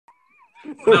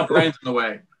Well, now Brian's in the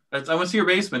way. I want to see your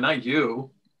basement, not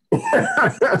you.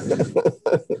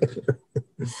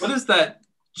 What is that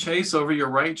chase over your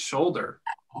right shoulder?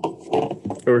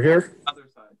 Over here? Other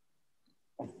side.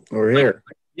 Over Like, here.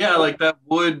 yeah, like that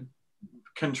wood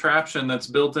contraption that's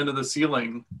built into the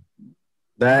ceiling.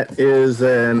 That is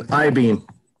an I-beam.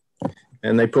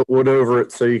 And they put wood over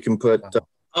it so you can put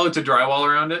Oh, it's a drywall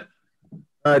around it?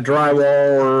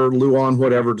 drywall or Luan,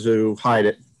 whatever, to hide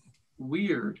it.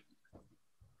 Weird.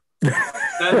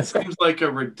 That seems like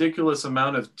a ridiculous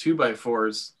amount of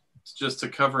 2x4s just to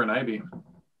cover an I-beam.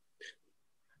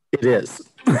 It is.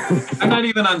 They're not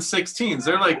even on 16s.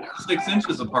 They're like 6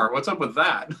 inches apart. What's up with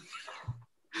that?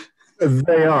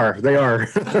 They are.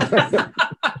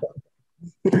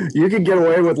 You could get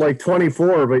away with like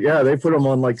 24, but yeah, they put them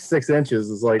on like 6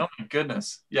 inches. It's like, oh my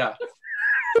goodness. Yeah.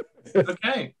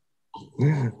 Okay.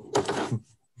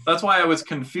 That's why I was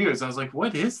confused. I was like,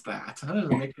 what is that? That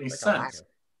doesn't make any sense.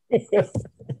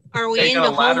 Are we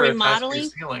into home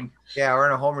remodeling? Yeah, we're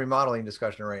in a home remodeling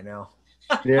discussion right now.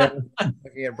 Yeah.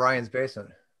 Looking at Brian's basement.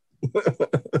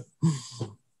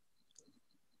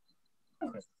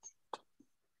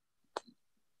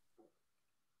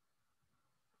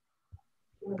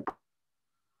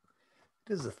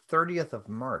 It is the 30th of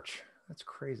March. That's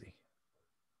crazy.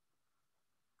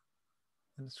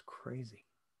 That's crazy.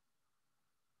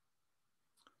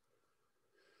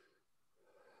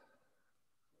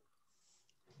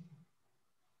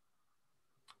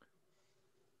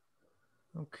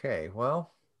 Okay,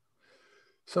 well,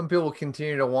 some people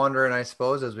continue to wander, and I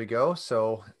suppose as we go,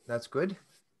 so that's good.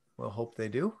 We'll hope they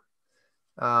do.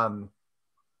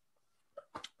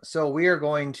 So we are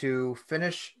going to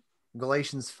finish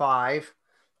Galatians 5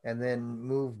 and then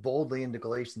move boldly into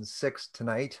Galatians 6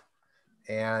 tonight.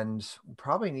 And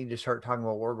probably need to start talking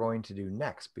about what we're going to do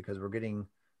next, because we're getting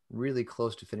really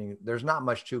close to finishing. There's not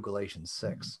much to Galatians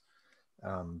 6.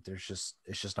 It's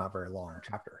just not very long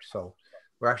chapter. So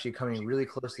we're actually coming really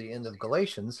close to the end of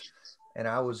Galatians. And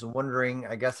I was wondering,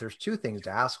 I guess there's two things to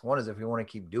ask. One is if we want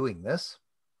to keep doing this.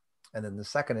 And then the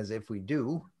second is, if we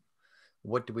do,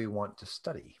 what do we want to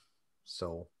study?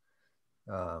 So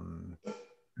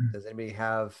does anybody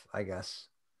have, I guess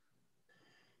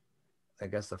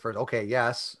the first, okay,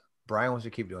 yes. Brian wants to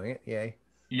keep doing it. Yay.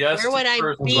 Yes. Where would I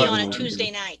be on a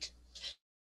Tuesday night?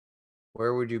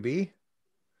 Where would you be?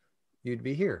 You'd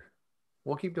be here.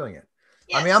 We'll keep doing it.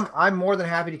 Yes. I mean, I'm more than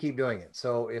happy to keep doing it.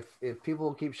 So if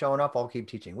people keep showing up, I'll keep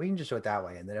teaching. We can just do it that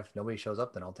way. And then if nobody shows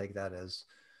up, then I'll take that as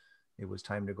it was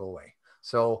time to go away.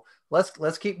 So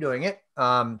let's keep doing it.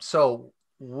 So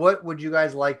what would you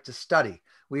guys like to study?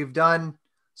 We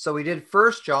did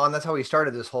First John. That's how we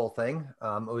started this whole thing.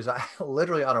 It was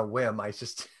literally on a whim. I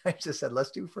just said,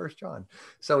 let's do First John.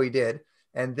 So we did.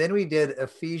 And then we did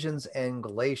Ephesians and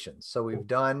Galatians. So we've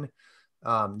done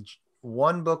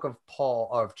one book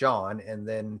of John, and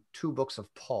then 2 books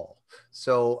of Paul.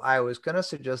 So I was going to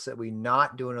suggest that we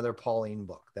not do another Pauline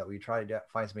book, that we try to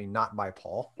find something not by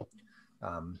Paul,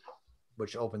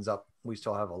 which opens up, we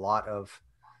still have a lot of,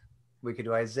 we could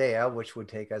do Isaiah, which would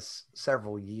take us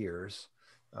several years.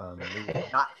 We will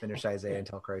not finish Isaiah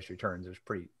until Christ returns.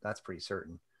 That's pretty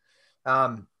certain.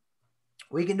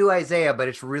 We can do Isaiah, but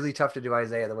it's really tough to do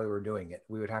Isaiah the way we're doing it.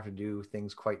 We would have to do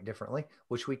things quite differently,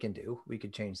 which we can do. We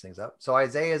could change things up. So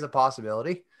Isaiah is a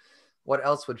possibility. What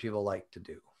else would people like to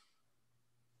do?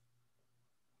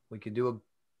 We could do a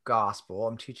gospel.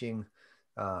 I'm teaching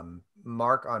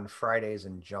Mark on Fridays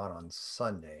and John on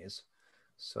Sundays.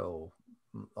 So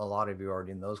a lot of you are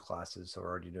already in those classes, so we're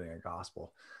already doing a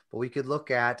gospel. But we could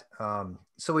look at,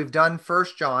 so we've done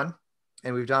First John,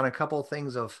 and we've done a couple of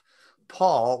things of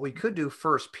Paul. We could do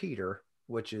First Peter,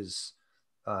 which is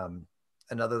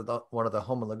another one of the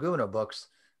Homa Laguna books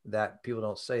that people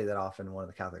don't say that often, one of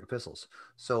the Catholic epistles.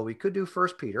 So we could do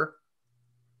First Peter.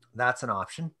 That's an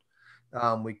option.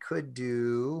 We could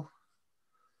do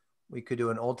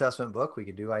an Old Testament book. We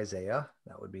could do Isaiah.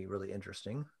 That would be really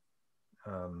interesting.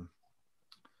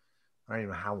 I don't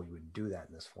even know how we would do that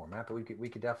in this format, but we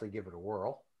could definitely give it a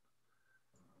whirl.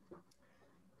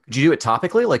 Could you do it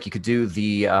topically? Like you could do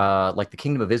the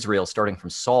Kingdom of Israel starting from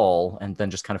Saul and then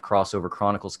just kind of cross over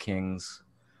Chronicles, Kings.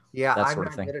 Yeah, that I'm sort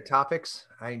of not thing. good at topics.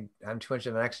 I'm too much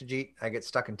of an exegete. I get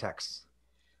stuck in texts.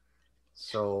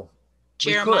 So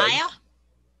Jeremiah?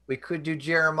 We could do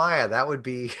Jeremiah. That would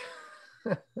be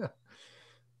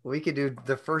we could do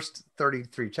the first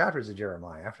 33 chapters of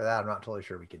Jeremiah. After that, I'm not totally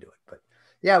sure we could do it. But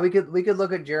yeah, we could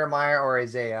look at Jeremiah or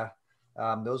Isaiah.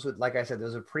 Those would, like I said,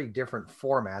 those are pretty different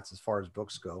formats as far as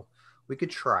books go. We could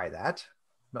try that.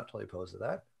 I'm not totally opposed to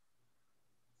that.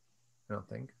 I don't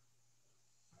think.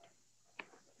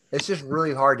 It's just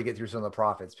really hard to get through some of the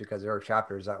prophets because there are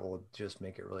chapters that will just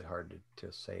make it really hard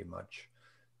to say much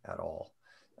at all.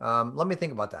 Let me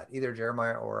think about that. Either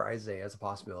Jeremiah or Isaiah as a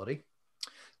possibility.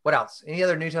 What else? Any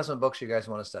other New Testament books you guys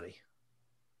want to study?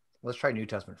 Let's try New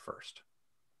Testament first.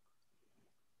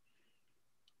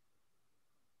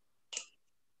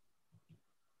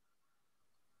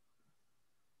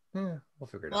 Yeah, we'll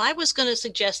figure it out. Well, I was going to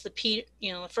suggest the Peter,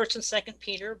 First and Second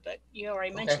Peter, but you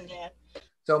already mentioned that.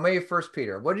 So maybe First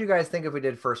Peter. What do you guys think if we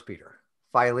did First Peter?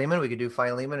 Philemon, we could do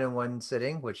Philemon in one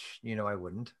sitting, which I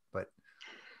wouldn't, but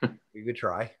we could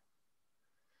try.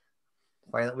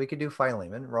 We could do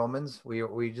Philemon. Romans, we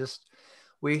could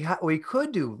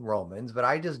do Romans, but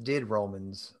I just did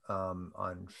Romans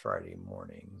on Friday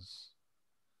mornings.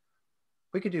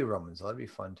 We could do Romans. That'd be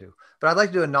fun too. But I'd like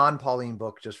to do a non-Pauline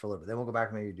book just for a little bit. Then we'll go back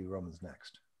and maybe do Romans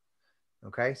next.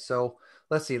 Okay, so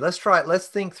let's see. Let's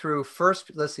think through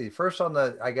first. Let's see. First on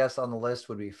the list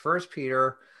would be First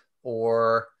Peter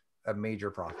or a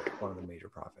major prophet, one of the major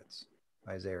prophets,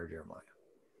 Isaiah or Jeremiah.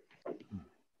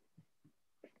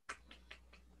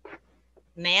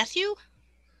 Matthew?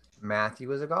 Matthew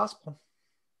is a gospel.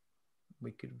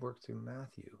 We could work through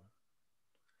Matthew.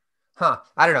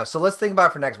 I don't know. So let's think about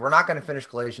it for next. We're not going to finish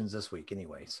Galatians this week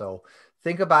anyway. So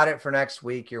think about it for next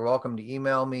week. You're welcome to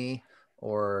email me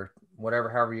or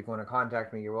however you want to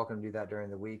contact me. You're welcome to do that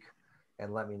during the week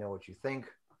and let me know what you think.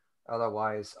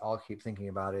 Otherwise, I'll keep thinking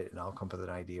about it and I'll come up with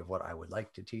an idea of what I would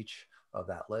like to teach of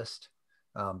that list.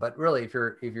 But really, if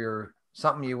you're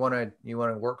something you want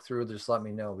to work through, just let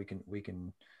me know. We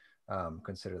can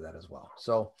consider that as well.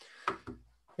 So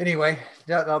anyway,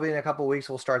 that'll be in a couple of weeks.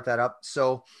 We'll start that up.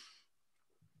 So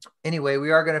anyway,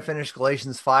 we are going to finish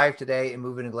Galatians 5 today and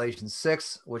move into Galatians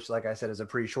 6, which, like I said, is a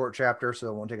pretty short chapter, so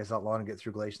it won't take us that long to get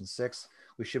through Galatians 6.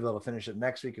 We should be able to finish it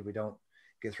next week if we don't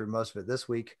get through most of it this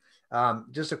week.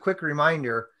 Just a quick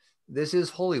reminder, this is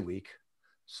Holy Week.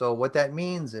 So what that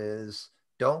means is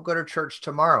don't go to church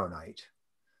tomorrow night,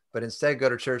 but instead go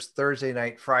to church Thursday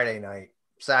night, Friday night,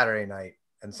 Saturday night,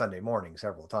 and Sunday morning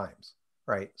several times,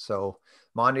 right? So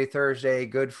Monday, Thursday,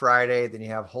 Good Friday, then you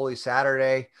have Holy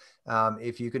Saturday.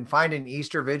 If you can find an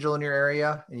Easter vigil in your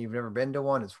area and you've never been to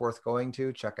one, it's worth going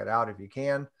to. Check it out if you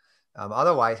can.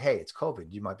 Otherwise, hey, it's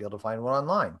COVID. You might be able to find one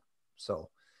online. So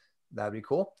that'd be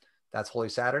cool. That's Holy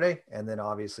Saturday. And then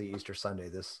obviously Easter Sunday,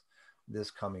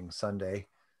 this coming Sunday.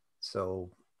 So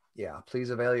yeah,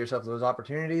 please avail yourself of those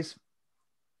opportunities.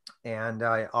 And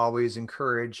I always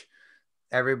encourage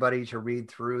everybody to read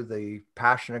through the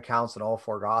Passion accounts in all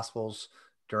four Gospels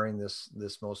during this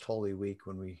most holy week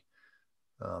when we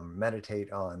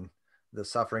meditate on the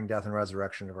suffering, death, and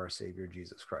resurrection of our Savior,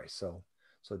 Jesus Christ. So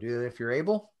do that if you're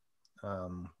able.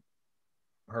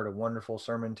 Heard a wonderful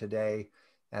sermon today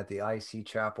at the IC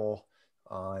Chapel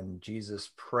on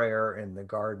Jesus' prayer in the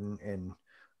garden in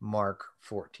Mark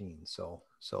 14. So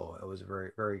it was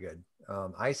very, very good.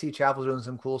 IC Chapel is doing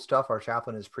some cool stuff. Our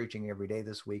chaplain is preaching every day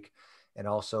this week. And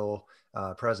also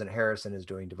President Harrison is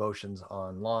doing devotions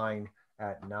online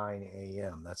at 9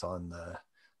 a.m. That's on the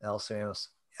LCMS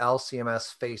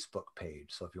Facebook page.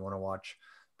 So if you want to watch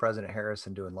President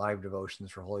Harrison doing live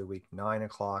devotions for Holy Week, 9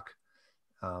 o'clock,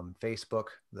 Facebook,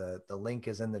 the link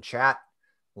is in the chat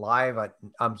live at,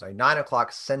 9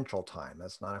 o'clock Central Time.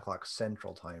 That's 9 o'clock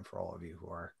Central Time for all of you who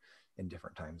are in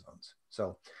different time zones.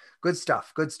 So good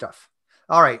stuff.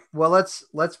 All right. Well, let's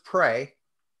pray.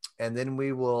 And then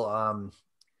we will,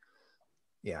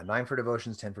 9 for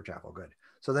devotions, 10 for chapel. Good.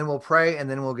 So then we'll pray and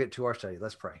then we'll get to our study.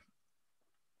 Let's pray.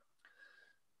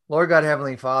 Lord God,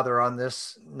 Heavenly Father, on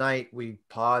this night, we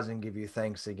pause and give you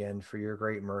thanks again for your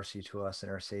great mercy to us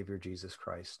and our Savior, Jesus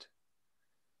Christ.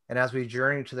 And as we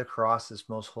journey to the cross this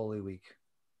most holy week,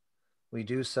 we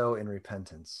do so in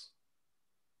repentance.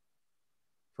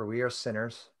 For we are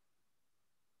sinners,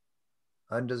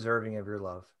 undeserving of your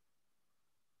love.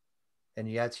 And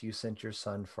yet you sent your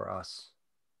Son for us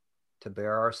to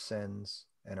bear our sins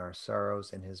and our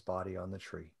sorrows in his body on the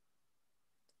tree.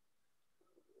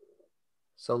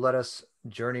 So let us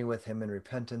journey with him in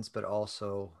repentance, but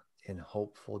also in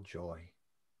hopeful joy.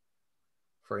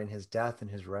 For in his death and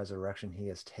his resurrection, he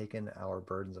has taken our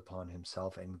burdens upon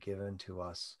himself and given to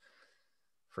us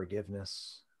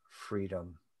forgiveness,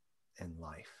 freedom, and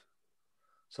life.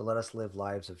 So let us live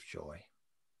lives of joy.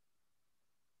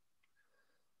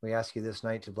 We ask you this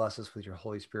night to bless us with your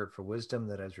Holy Spirit for wisdom,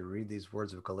 that as we read these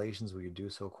words of Galatians, we do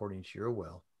so according to your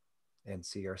will and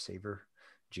see our Savior,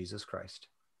 Jesus Christ.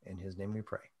 In his name we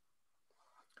pray.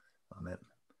 Amen.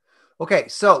 Okay,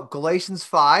 so Galatians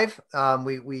 5.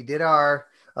 We did a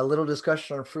little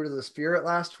discussion on fruit of the Spirit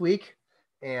last week.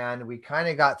 and we kind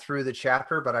of got through the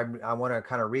chapter, but I want to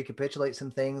kind of recapitulate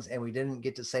some things, and we didn't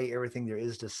get to say everything there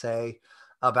is to say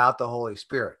about the Holy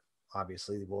Spirit.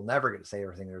 Obviously, we'll never get to say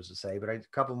everything there is to say, but a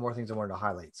couple more things I wanted to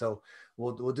highlight. So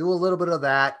we'll do a little bit of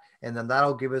that, and then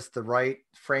that'll give us the right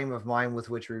frame of mind with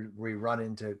which we run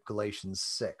into Galatians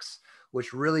 6,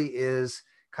 which really is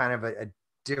kind of a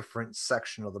different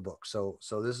section of the book. So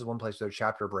this is one place where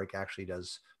chapter break actually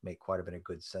does make quite a bit of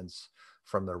good sense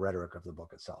from the rhetoric of the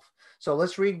book itself. So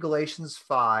let's read Galatians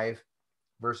 5,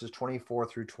 verses 24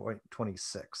 through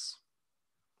 26.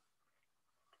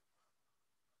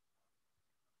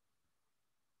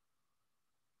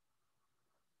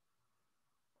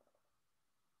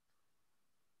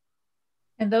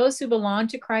 And those who belong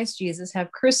to Christ Jesus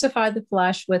have crucified the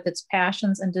flesh with its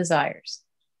passions and desires.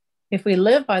 If we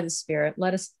live by the Spirit,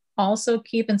 let us also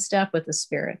keep in step with the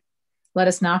Spirit. Let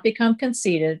us not become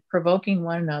conceited, provoking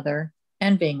one another,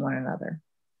 envying one another.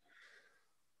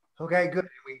 Okay, good.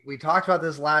 We talked about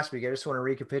this last week. I just want to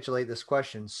recapitulate this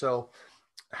question. So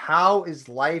how is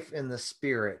life in the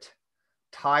Spirit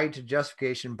tied to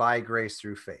justification by grace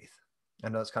through faith? I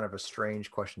know it's kind of a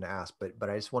strange question to ask, but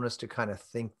I just want us to kind of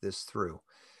think this through.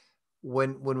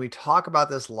 When we talk about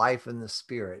this life in the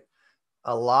Spirit,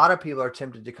 a lot of people are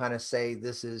tempted to kind of say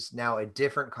this is now a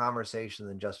different conversation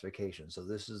than justification. So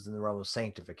this is in the realm of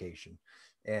sanctification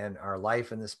and our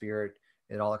life in the Spirit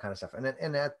and all that kind of stuff.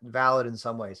 And that's valid in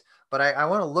some ways. But I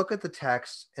want to look at the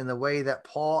text in the way that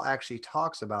Paul actually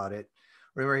talks about it.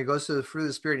 Remember, he goes through the fruit of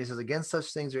the Spirit. And he says, against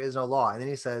such things there is no law. And then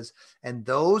he says, and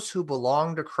those who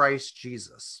belong to Christ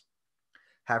Jesus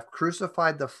have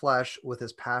crucified the flesh with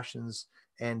his passions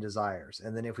and desires.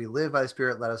 And then if we live by the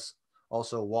Spirit, let us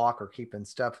also walk or keep in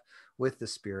step with the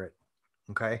Spirit.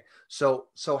 Okay. So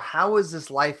how is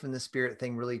this life in the Spirit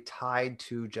thing really tied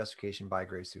to justification by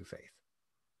grace through faith?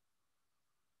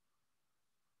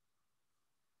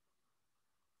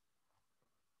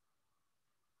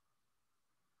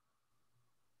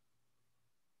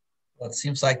 Well, it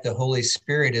seems like the Holy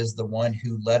Spirit is the one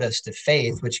who led us to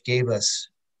faith, which gave us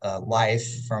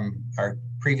life from our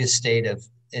previous state of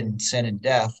in sin and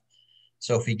death.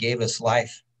 So if he gave us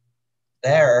life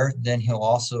there, then he'll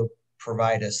also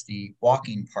provide us the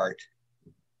walking part.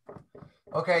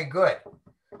 Okay, good.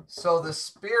 So the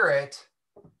Spirit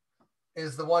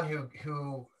is the one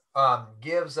who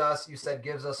gives us, you said,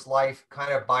 gives us life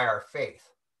kind of by our faith,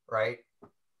 right?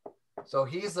 So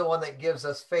he's the one that gives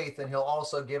us faith, and he'll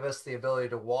also give us the ability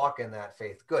to walk in that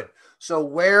faith. Good. So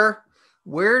where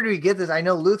do we get this? I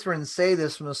know Lutherans say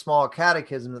this from the small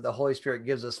catechism that the Holy Spirit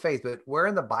gives us faith, but where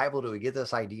in the Bible do we get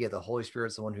this idea the Holy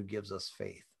Spirit's the one who gives us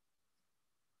faith?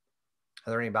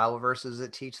 Are there any Bible verses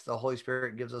that teach the Holy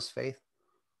Spirit gives us faith?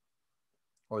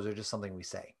 Or is it just something we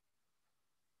say?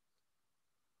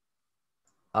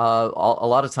 A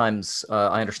lot of times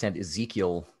I understand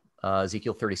Ezekiel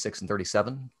 36 and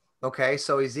 37. Okay,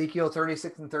 so Ezekiel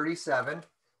 36 and 37.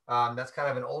 That's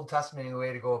kind of an Old Testament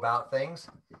way to go about things.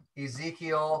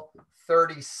 Ezekiel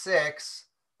 36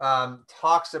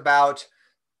 talks about,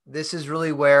 this is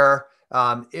really where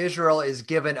Israel is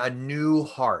given a new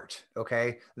heart.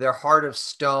 Okay, their heart of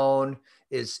stone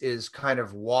is kind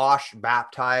of washed,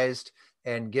 baptized,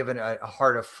 and given a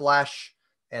heart of flesh.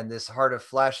 And this heart of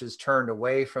flesh is turned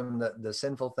away from the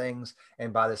sinful things,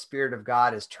 and by the Spirit of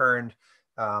God is turned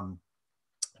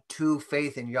to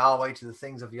faith in Yahweh, to the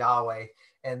things of Yahweh.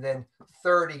 And then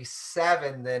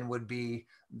 37 then would be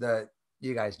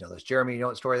you guys know this. Jeremy, you know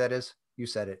what story that is? You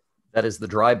said it. That is the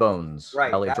dry bones, right?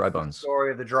 Valley of That's Dry the Bones.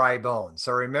 story of the dry bones.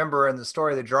 So remember, in the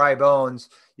story of the dry bones,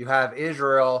 you have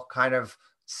Israel kind of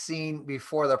seen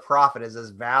before the prophet as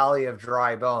this valley of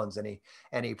dry bones, and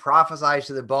he prophesies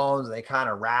to the bones, and they kind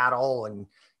of rattle and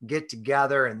get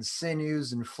together, and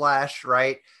sinews and flesh,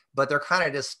 right? But they're kind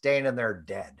of just standing there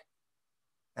dead.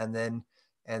 And then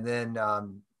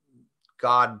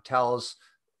God tells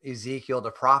Ezekiel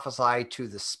to prophesy to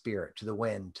the Spirit, to the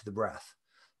wind, to the breath.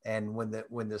 And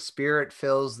when the Spirit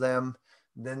fills them,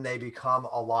 then they become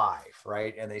alive,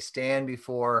 right? And they stand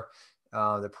before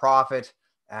the prophet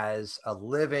as a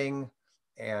living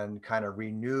and kind of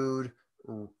renewed,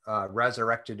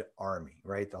 resurrected army,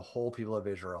 right? The whole people of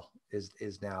Israel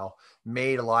is now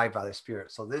made alive by the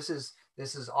Spirit. So this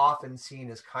is often seen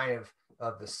as kind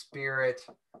of the Spirit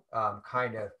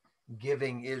kind of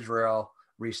giving Israel,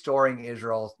 restoring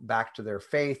Israel back to their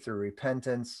faith through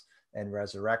repentance and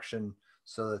resurrection,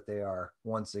 so that they are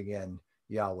once again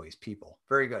Yahweh's people.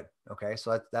 Very good. Okay,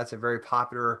 so that's a very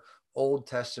popular Old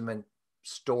Testament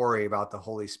story about the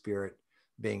Holy Spirit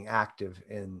being active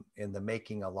in the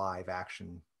making alive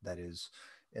action that is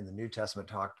in the New Testament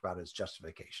talked about as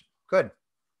justification. Good.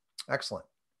 Excellent.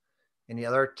 Any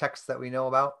other texts that we know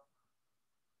about?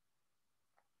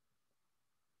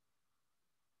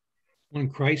 When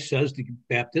Christ says to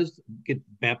get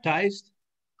baptized.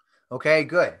 Okay,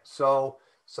 good. So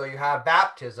you have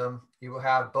baptism. You will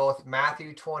have both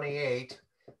Matthew 28,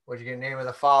 which you get the name of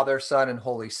the Father, Son, and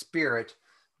Holy Spirit.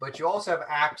 But you also have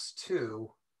Acts 2,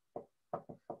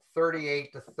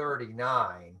 38 to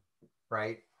 39,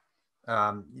 right?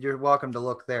 You're welcome to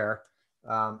look there.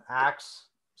 Acts.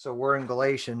 So we're in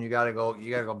Galatians. You got to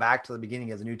go back to the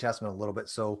beginning of the New Testament a little bit.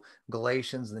 So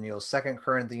Galatians, and then you go 2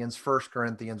 Corinthians, 1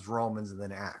 Corinthians, Romans, and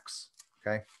then Acts.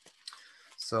 Okay.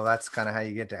 So that's kind of how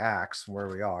you get to Acts, where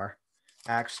we are.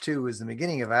 Acts 2 is the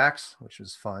beginning of Acts, which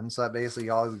was fun. So that basically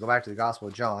you always go back to the Gospel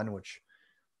of John, which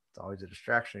it's always a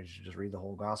distraction. You should just read the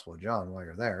whole Gospel of John while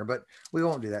you're there, but we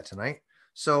won't do that tonight.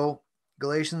 So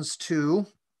Acts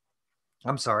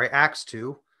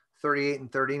 2, 38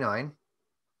 and 39.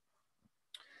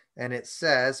 And it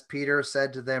says, Peter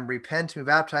said to them, repent and be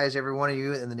baptized, every one of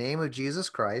you, in the name of Jesus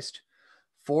Christ,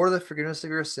 for the forgiveness of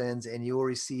your sins, and you will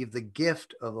receive the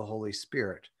gift of the Holy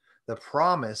Spirit. The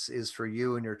promise is for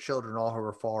you and your children, all who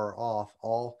are far off,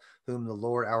 all whom the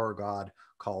Lord our God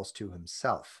calls to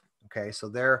himself. Okay, so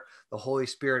there, the Holy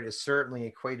Spirit is certainly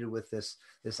equated with this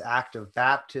act of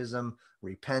baptism,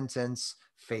 repentance,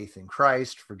 faith in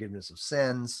Christ, forgiveness of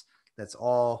sins. That's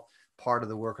all part of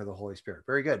the work of the Holy Spirit.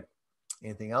 Very good.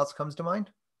 Anything else comes to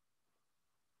mind?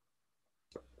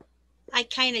 I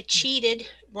kind of cheated.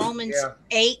 Romans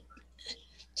 8,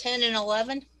 10, and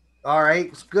 11. All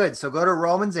right, good. So go to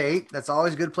Romans 8. That's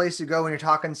always a good place to go when you're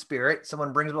talking spirit.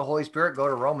 Someone brings up the Holy Spirit, go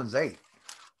to Romans 8.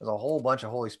 There's a whole bunch of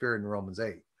Holy Spirit in Romans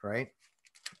 8, right?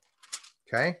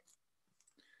 Okay.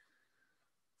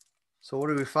 So what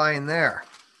do we find there?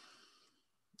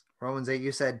 Romans 8,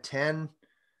 you said 10.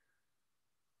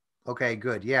 Okay,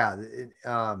 good. Yeah.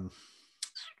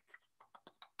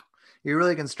 You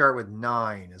really can start with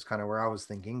 9 is kind of where I was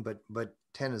thinking, but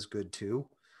 10 is good too.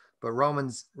 But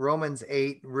Romans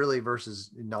 8, really verses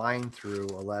 9 through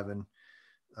 11,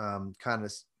 kind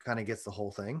of gets the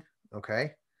whole thing.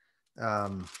 Okay.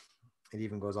 It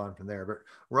even goes on from there. But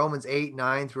Romans 8,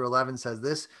 9 through 11 says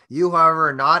this: you, however,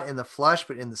 are not in the flesh,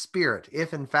 but in the Spirit,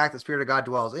 if in fact the Spirit of God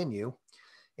dwells in you.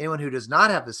 Anyone who does not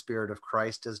have the Spirit of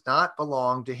Christ does not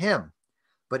belong to him.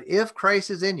 But if Christ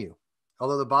is in you,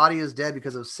 although the body is dead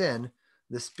because of sin,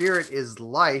 the Spirit is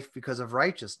life because of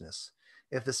righteousness.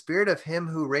 If the Spirit of him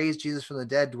who raised Jesus from the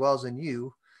dead dwells in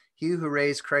you, he who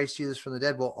raised Christ Jesus from the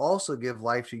dead will also give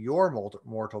life to your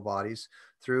mortal bodies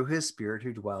through his Spirit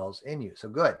who dwells in you. So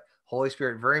good. Holy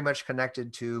Spirit very much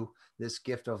connected to this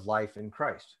gift of life in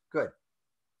Christ. Good.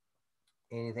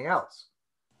 Anything else?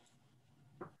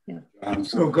 Yeah.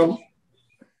 So go.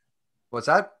 What's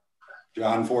that?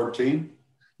 John 14.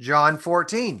 John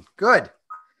 14. Good.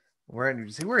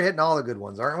 We're hitting all the good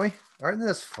ones, aren't we? Aren't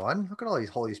this fun? Look at all these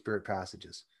Holy Spirit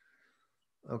passages.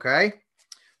 Okay.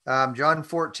 John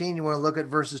 14, you want to look at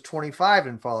verses 25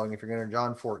 and following if you're going to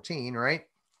John 14, right?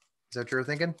 Is that what you're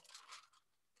thinking?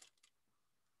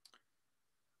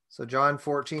 So John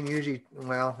 14, usually,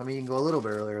 well, I mean, you can go a little bit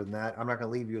earlier than that. I'm not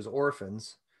going to leave you as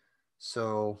orphans.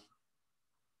 So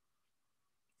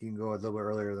you can go a little bit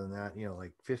earlier than that,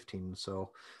 like 15.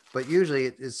 So, but usually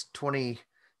it is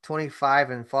 25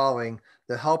 and following.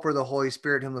 The helper, the Holy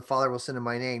Spirit, whom the Father will send in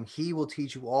my name, he will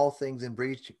teach you all things and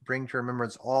bring to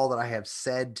remembrance all that I have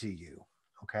said to you.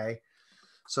 Okay.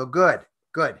 So good.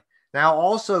 Now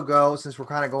also go, since we're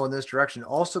kind of going this direction,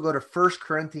 also go to 1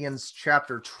 Corinthians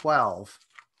chapter 12.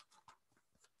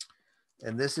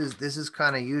 And this is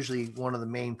kind of usually one of the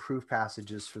main proof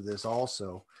passages for this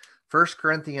also. 1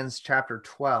 Corinthians chapter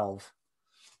 12,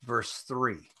 verse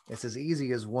 3. It's as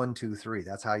easy as 1, 2, 3.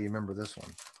 That's how you remember this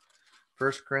one.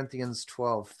 1 Corinthians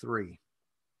 12, 3.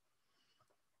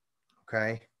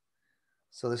 Okay.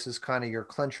 So this is kind of your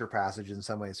clincher passage in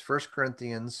some ways. 1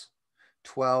 Corinthians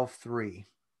 12, 3.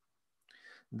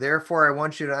 Therefore, I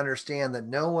want you to understand that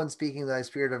no one speaking by the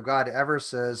Spirit of God ever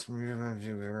says,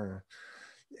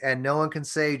 and no one can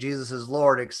say Jesus is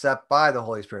Lord except by the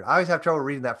Holy Spirit. I always have trouble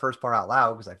reading that first part out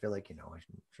loud because I feel like, I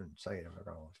shouldn't say it if I've got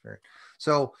the Holy Spirit.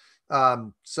 So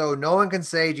no one can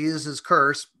say Jesus is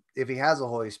cursed if he has the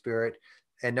Holy Spirit,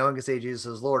 and no one can say Jesus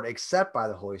is Lord except by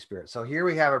the Holy Spirit. So here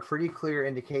we have a pretty clear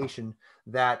indication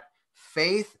that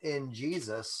faith in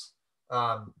Jesus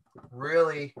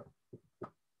really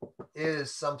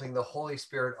is something the Holy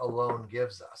Spirit alone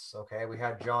gives us. Okay, we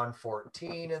had John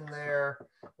 14 in there.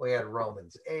 We had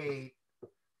Romans 8,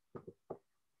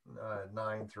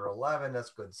 9 through 11. That's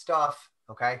good stuff.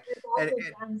 Okay,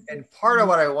 and part of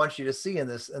what I want you to see in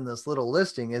this little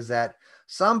listing is that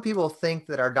some people think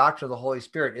that our doctrine of the Holy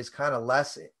Spirit is kind of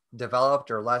less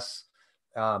developed or less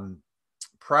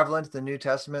prevalent in the New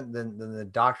Testament than the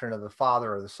doctrine of the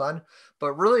Father or the Son.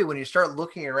 But really, when you start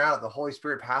looking around at the Holy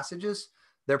Spirit passages,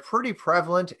 they're pretty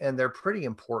prevalent and they're pretty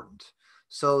important.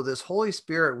 So this Holy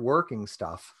Spirit working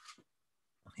stuff,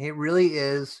 it really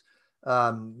is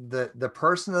the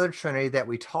person of the Trinity that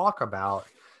we talk about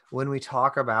when we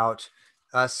talk about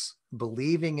us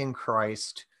believing in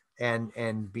Christ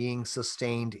and being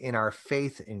sustained in our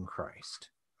faith in Christ.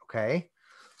 Okay.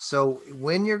 So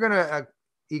when you're going to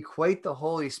equate the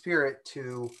Holy Spirit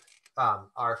to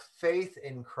our faith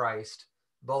in Christ,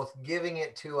 both giving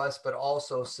it to us, but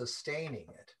also sustaining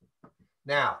it.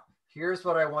 Now, here's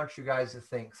what I want you guys to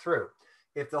think through.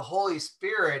 If the Holy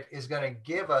Spirit is going to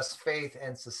give us faith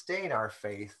and sustain our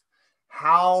faith,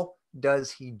 how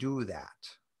does he do that?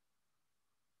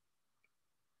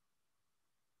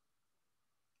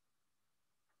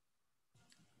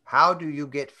 How do you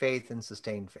get faith and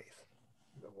sustain faith?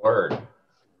 The word.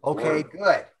 Okay,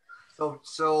 good.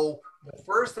 So the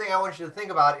first thing I want you to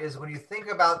think about is when you think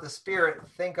about the Spirit,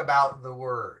 think about the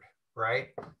word, right?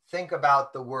 Think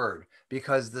about the word,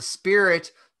 because the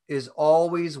Spirit is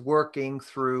always working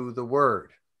through the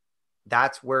word.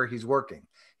 That's where he's working.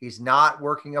 He's not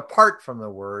working apart from the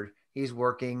word. He's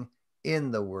working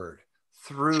in the word,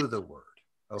 through the word.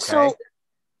 Okay. So,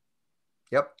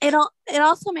 yep. It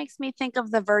also makes me think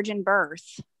of the virgin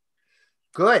birth.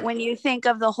 Good. When you think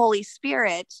of the Holy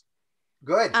Spirit.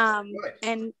 Good. Good.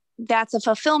 And that's a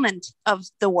fulfillment of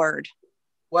the word.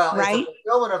 Well, right? It's a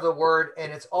fulfillment of the word,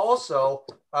 and it's also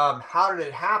how did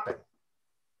it happen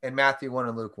in Matthew 1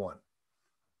 and Luke 1?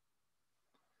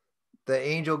 The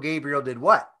angel Gabriel did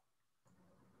what?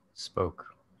 Spoke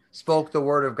the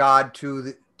word of God to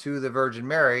the Virgin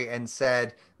Mary and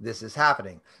said, this is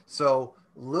happening. So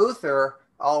Luther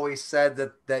always said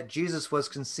that Jesus was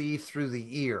conceived through the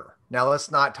ear. Now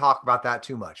let's not talk about that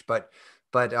too much, but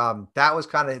that was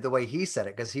kind of the way he said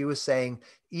it, because he was saying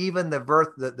even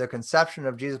the conception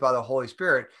of Jesus by the Holy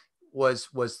Spirit was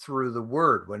through the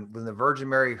word. When the Virgin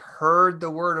Mary heard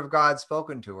the word of God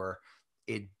spoken to her,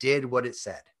 it did what it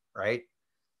said, right?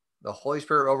 The Holy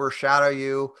Spirit will overshadow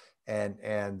you,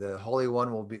 and the Holy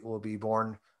One will be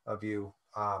born of you.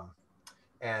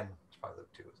 And it's probably Luke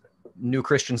 2, isn't it? New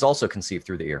Christians also conceive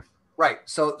through the ear. Right.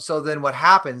 So then what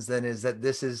happens then is that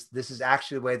this is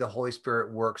actually the way the Holy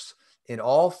Spirit works in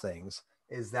all things,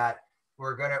 is that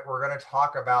we're gonna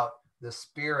talk about the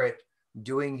Spirit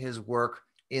doing his work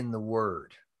in the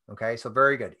word. Okay, so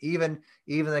very good. Even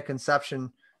the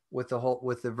conception with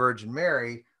the Virgin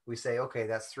Mary, we say, okay,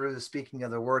 that's through the speaking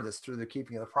of the word, that's through the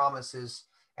keeping of the promises,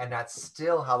 and that's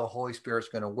still how the Holy Spirit's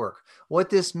going to work. What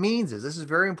this means is, this is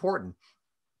very important,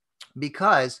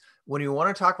 because when you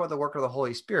want to talk about the work of the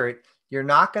Holy Spirit, you're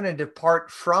not going to depart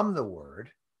from the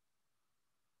word,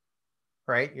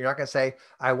 right? You're not going to say,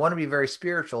 I want to be very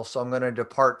spiritual, so I'm going to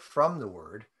depart from the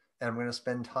word and I'm going to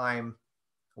spend time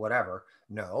whatever.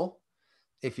 No.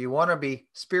 If you want to be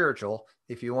spiritual,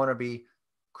 if you want to be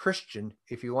Christian,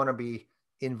 if you want to be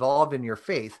involved in your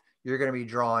faith, you're going to be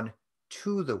drawn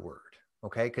to the word,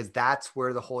 okay? Because that's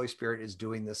where the Holy Spirit is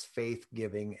doing this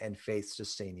faith-giving and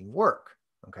faith-sustaining work,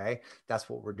 okay? That's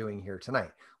what we're doing here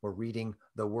tonight. We're reading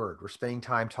the word. We're spending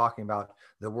time talking about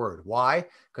the word. Why?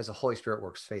 Because the Holy Spirit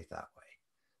works faith that way,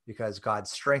 because God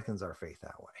strengthens our faith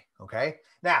that way, okay?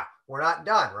 Now, we're not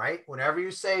done, right? Whenever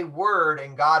you say word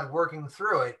and God working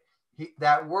through it,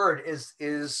 that word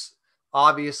is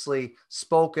obviously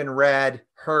spoken, read,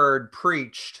 heard,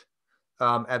 preached,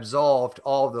 absolved,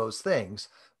 all of those things.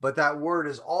 But that word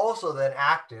is also then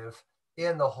active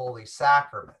in the holy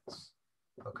sacraments.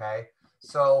 Okay,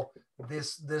 so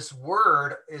this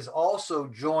word is also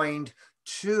joined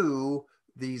to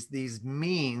these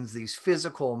means, these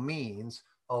physical means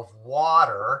of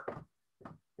water.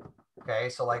 Okay,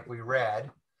 so like we read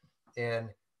in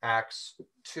Acts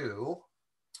 2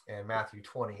 and Matthew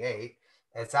 28,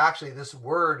 it's actually, this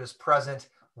word is present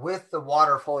with the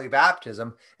water of holy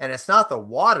baptism. And it's not the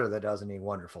water that does any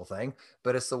wonderful thing,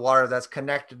 but it's the water that's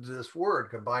connected to this word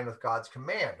combined with God's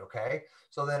command. Okay.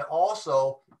 So then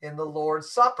also in the Lord's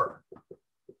Supper,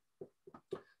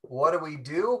 what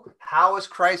do? How is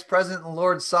Christ present in the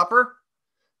Lord's Supper?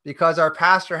 Because our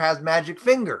pastor has magic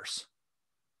fingers.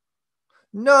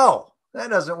 No, that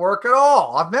doesn't work at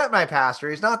all. I've met my pastor.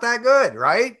 He's not that good,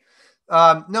 right?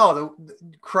 No,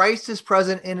 Christ is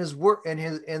present in his word,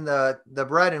 in the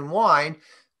bread and wine,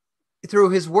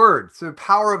 through his word, through the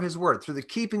power of his word, through the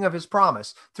keeping of his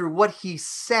promise, through what he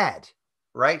said,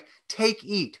 right? Take,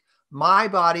 eat, my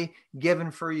body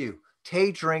given for you.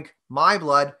 Take, drink, my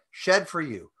blood shed for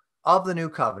you. of the new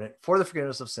covenant for the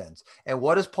forgiveness of sins. And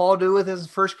what does Paul do with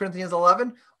his 1 Corinthians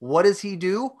 11? What does he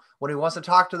do when he wants to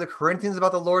talk to the Corinthians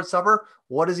about the Lord's Supper?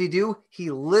 What does he do?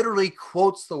 He literally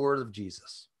quotes the words of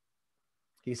Jesus.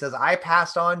 He says, I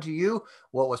passed on to you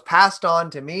what was passed on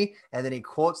to me. And then he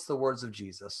quotes the words of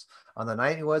Jesus. On the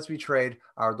night he was betrayed,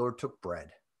 our Lord took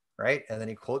bread, right? And then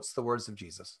he quotes the words of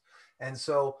Jesus. And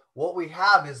so what we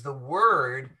have is the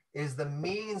word is the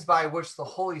means by which the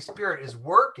Holy Spirit is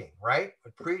working, right? A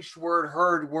preached word,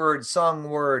 heard word, sung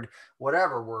word,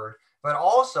 whatever word, but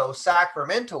also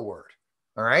sacramental word.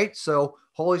 All right. So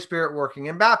Holy Spirit working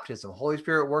in baptism, Holy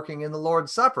Spirit working in the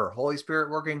Lord's Supper, Holy Spirit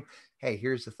working. Hey,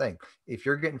 here's the thing. If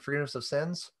you're getting forgiveness of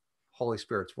sins, Holy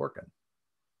Spirit's working.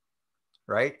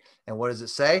 Right? And what does it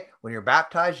say? When you're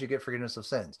baptized, you get forgiveness of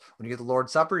sins. When you get the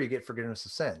Lord's Supper, you get forgiveness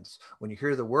of sins. When you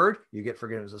hear the word, you get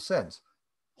forgiveness of sins.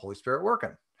 Holy Spirit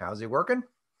working. How's he working?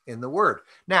 In the word.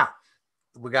 Now,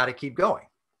 we got to keep going,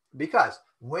 because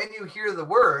when you hear the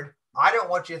word, I don't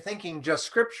want you thinking just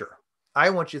scripture. I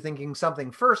want you thinking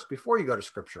something first before you go to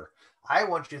scripture. I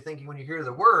want you thinking, when you hear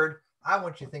the word, I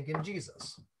want you thinking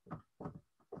Jesus.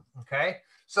 Okay?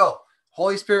 So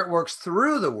Holy Spirit works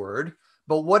through the word,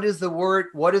 but what is the word?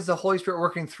 What is the Holy Spirit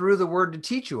working through the word to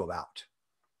teach you about?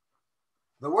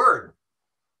 The word.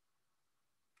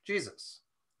 Jesus.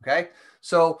 Okay?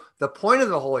 So the point of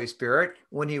the Holy Spirit,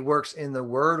 when he works in the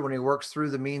word, when he works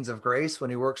through the means of grace, when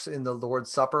he works in the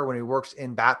Lord's Supper, when he works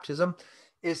in baptism,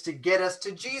 is to get us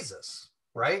to Jesus,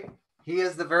 right? He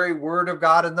is the very word of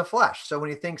God in the flesh. So when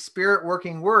you think spirit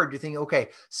working word, you think, okay,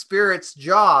 Spirit's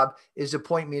job is to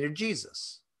point me to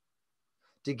Jesus,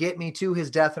 to get me to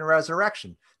his death and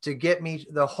resurrection, to get me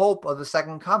the hope of the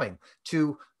second coming,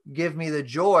 to give me the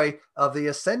joy of the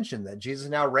ascension, that Jesus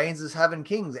now reigns as heaven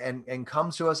king and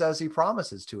comes to us as he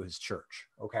promises to his church.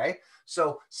 Okay.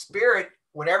 So Spirit,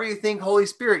 whenever you think Holy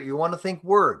Spirit, you want to think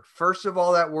word. First of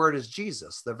all, that word is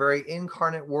Jesus, the very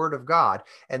incarnate word of God.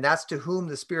 And that's to whom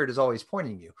the Spirit is always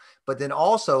pointing you. But then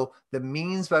also the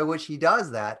means by which he does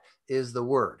that is the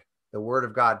word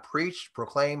of God preached,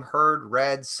 proclaimed, heard,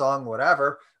 read, sung,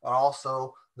 whatever, and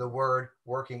also the word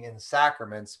working in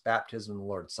sacraments, baptism, and the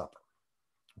Lord's Supper.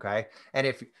 Okay. And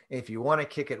if you want to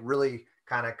kick it really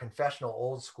kind of confessional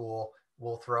old school,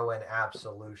 we'll throw in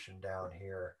absolution down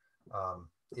here.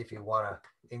 If you want to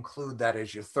include that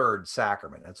as your third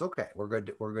sacrament, that's okay. We're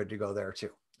good to go there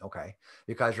too. Okay.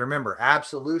 Because remember,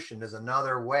 absolution is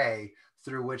another way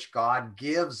through which God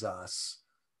gives us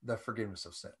the forgiveness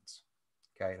of sins.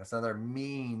 Okay. That's another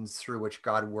means through which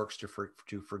God works to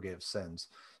forgive sins.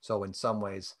 So in some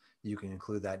ways you can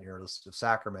include that in your list of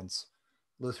sacraments.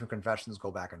 Lutheran confessions go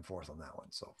back and forth on that one.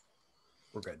 So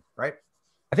we're good, right?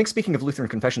 I think speaking of Lutheran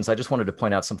confessions, I just wanted to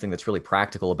point out something that's really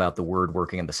practical about the word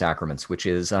working in the sacraments, which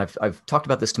is I've talked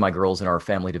about this to my girls in our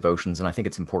family devotions, and I think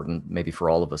it's important maybe for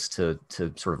all of us to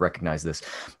sort of recognize this,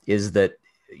 is that,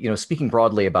 you know, speaking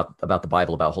broadly about the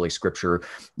Bible, about Holy Scripture,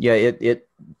 yeah, it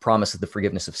promises the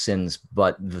forgiveness of sins.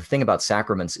 But the thing about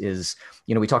sacraments is,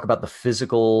 you know, we talk about the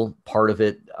physical part of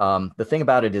it. The thing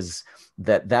about it is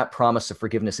that promise of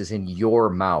forgiveness is in your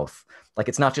mouth. Like,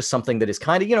 it's not just something that is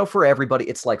kind of, you know, for everybody.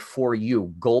 It's like for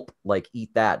you, gulp, like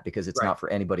eat that, because it's not for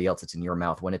anybody else. It's in your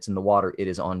mouth. When it's in the water, it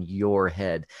is on your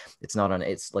head. It's not on,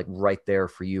 it's like right there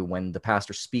for you. When the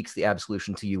pastor speaks the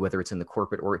absolution to you, whether it's in the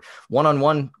corporate or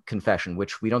one-on-one confession,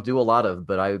 which we don't do a lot of,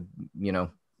 but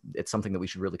it's something that we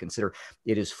should really consider.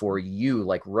 It is for you,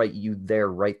 like right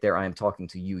there. I am talking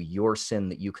to you. Your sin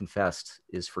that you confessed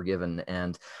is forgiven.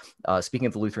 And speaking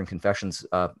of the Lutheran confessions,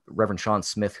 Reverend Sean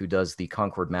Smith, who does the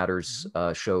Concord Matters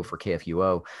show for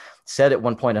KFUO, said at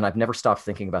one point, and I've never stopped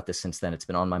thinking about this since then, it's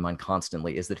been on my mind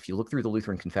constantly, is that if you look through the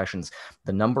Lutheran confessions,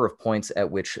 the number of points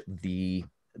at which the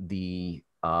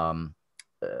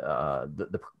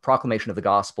proclamation of the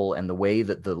gospel and the way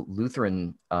that the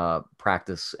Lutheran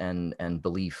practice and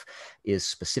belief is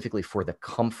specifically for the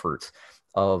comfort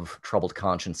of troubled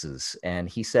consciences. And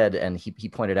he said, and he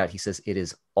pointed out, he says, it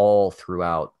is all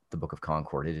throughout the Book of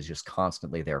Concord. It is just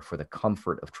constantly there for the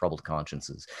comfort of troubled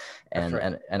consciences.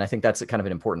 And I think that's a kind of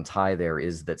an important tie there,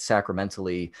 is that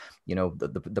sacramentally, you know,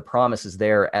 the promise is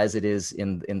there as it is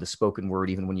in the spoken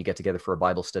word, even when you get together for a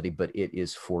Bible study, but it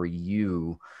is for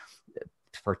you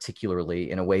particularly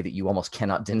in a way that you almost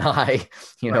cannot deny,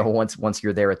 you know, once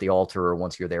you're there at the altar or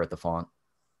once you're there at the font.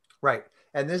 Right.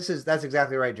 And that's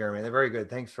exactly right, Jeremy. They're very good.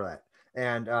 Thanks for that.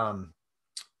 And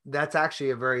that's actually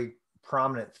a very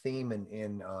prominent theme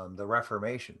in the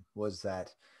Reformation, was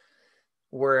that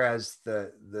whereas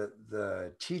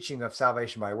the teaching of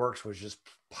salvation by works was just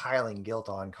piling guilt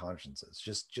on consciences,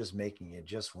 just making you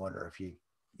just wonder if you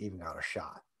even got a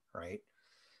shot, right?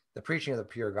 The preaching of the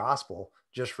pure gospel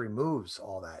just removes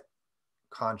all that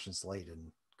conscience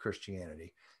laden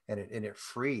Christianity, and it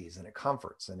frees and it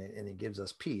comforts and it gives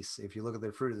us peace. If you look at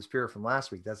the fruit of the Spirit from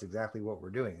last week, that's exactly what we're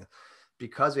doing.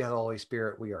 Because we have the Holy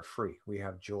Spirit, we are free. We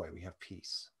have joy. We have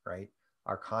peace, right?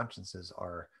 Our consciences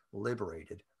are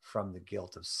liberated from the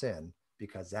guilt of sin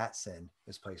because that sin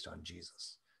is placed on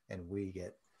Jesus, and we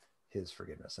get his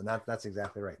forgiveness. And that's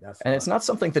exactly right. And it's not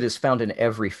something that is found in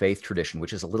every faith tradition,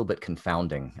 which is a little bit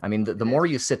confounding. I mean, the more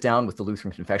you sit down with the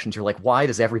Lutheran confessions, you're like, why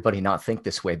does everybody not think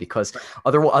this way? Because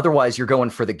otherwise you're going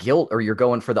for the guilt, or you're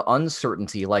going for the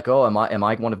uncertainty. Like, oh, am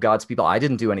I one of God's people? I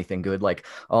didn't do anything good. Like,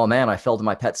 oh man, I fell to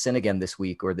my pet sin again this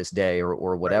week or this day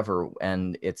or whatever. Right.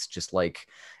 And it's just like,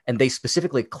 and they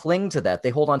specifically cling to that. They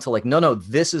hold on to like, no,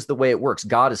 this is the way it works.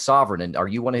 God is sovereign. And are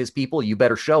you one of his people? You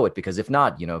better show it, because if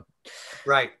not,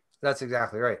 Right. That's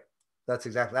exactly right.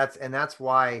 That's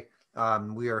why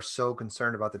we are so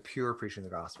concerned about the pure preaching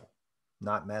of the gospel,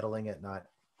 not meddling it, not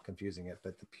confusing it,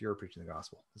 but the pure preaching of the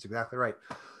gospel. That's exactly right.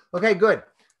 Okay, good.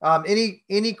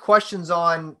 Any questions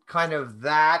on kind of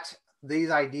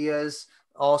these ideas?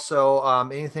 Also,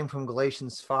 anything from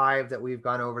Galatians 5 that we've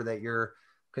gone over that you're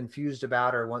confused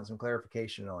about or want some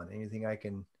clarification on? Anything I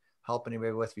can help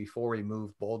anybody with before we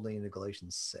move boldly into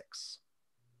Galatians 6?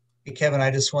 Hey, Kevin, I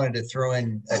just wanted to throw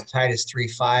in Titus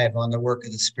 3:5 on the work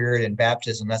of the Spirit and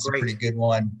baptism. That's a pretty good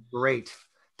one. Great.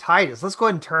 Titus, let's go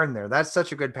ahead and turn there. That's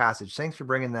such a good passage. Thanks for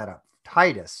bringing that up.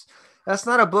 Titus. That's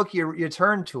not a book you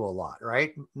turn to a lot,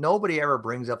 right? Nobody ever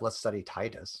brings up, let's study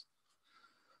Titus.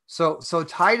 So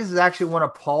Titus is actually one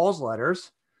of Paul's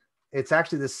letters. It's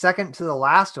actually the second to the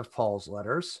last of Paul's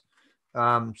letters.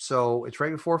 So it's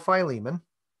right before Philemon.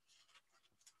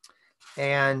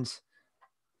 And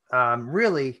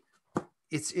really,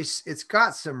 it's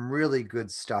got some really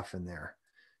good stuff in there.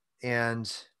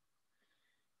 And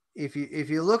if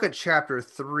you look at chapter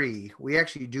 3, we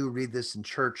actually do read this in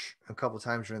church a couple of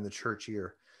times during the church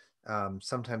year,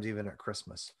 sometimes even at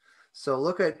Christmas. So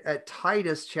look at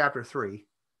Titus chapter 3.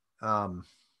 Well,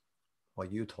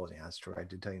 you told me that's true. I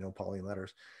did tell you no Pauline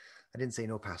letters. I didn't say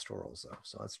no pastorals though,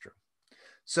 so that's true.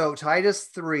 So Titus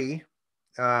 3.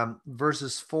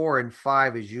 Verses 4 and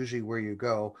 5 is usually where you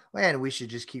go. Man, we should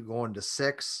just keep going to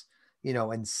 6,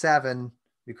 and 7,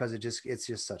 because it's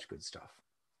just such good stuff.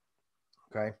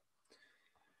 Okay.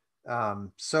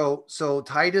 So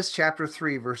Titus chapter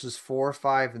 3, verses 4,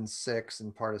 5, and 6,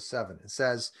 and part of 7, it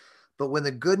says, "But when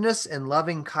the goodness and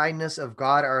loving kindness of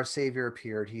God our Savior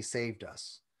appeared, he saved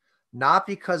us, not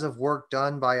because of work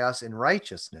done by us in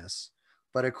righteousness,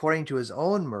 but according to his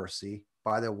own mercy,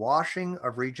 by the washing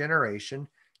of regeneration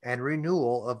and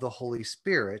renewal of the Holy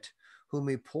Spirit, whom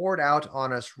he poured out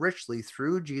on us richly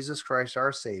through Jesus Christ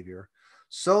our Savior,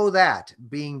 so that,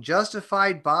 being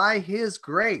justified by his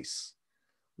grace,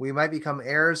 we might become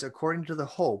heirs according to the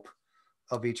hope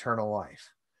of eternal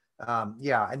life."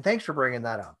 And thanks for bringing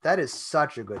that up. That is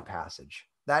such a good passage.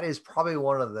 That is probably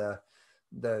one of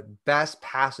the best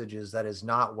passages that is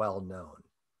not well known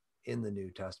in the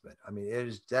New Testament. I mean,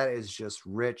 that is just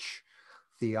rich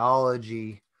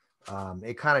theology.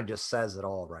 It kind of just says it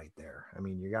all right there. I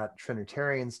mean, you got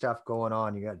Trinitarian stuff going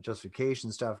on, you got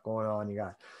justification stuff going on, you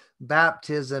got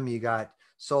baptism, you got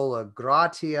sola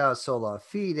gratia, sola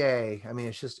fide. I mean,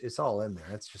 it's all in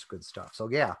there. It's just good stuff. So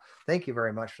yeah, thank you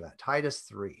very much for that. Titus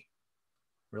 3,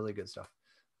 really good stuff.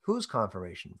 Whose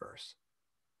confirmation verse?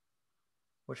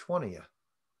 Which one of you?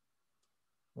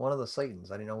 One of the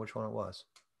Satans. I didn't know which one it was.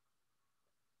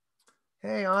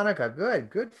 Hey, Annika,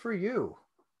 good for you.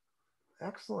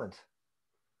 Excellent.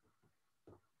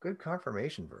 Good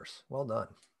confirmation verse. Well done.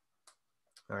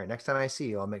 All right, next time I see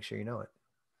you, I'll make sure you know it.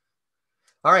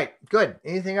 All right, good.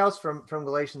 Anything else from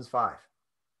Galatians 5?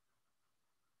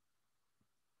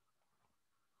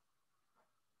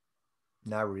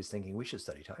 Now everybody's thinking we should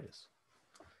study Titus.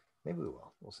 Maybe we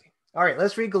will. We'll see. All right,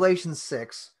 let's read Galatians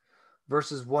 6,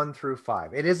 verses 1 through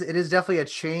 5. It is definitely a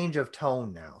change of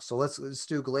tone now. So let's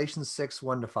do Galatians 6,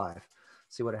 1 to 5.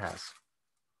 See what it has.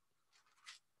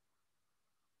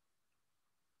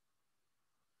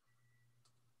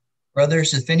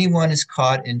 Brothers, if anyone is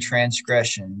caught in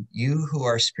transgression, you who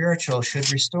are spiritual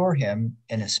should restore him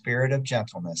in a spirit of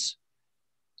gentleness.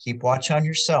 Keep watch on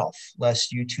yourself,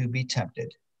 lest you too be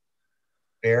tempted.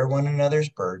 Bear one another's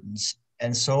burdens,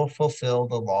 and so fulfill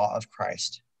the law of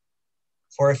Christ.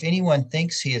 For if anyone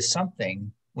thinks he is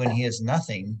something when he is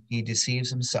nothing, he deceives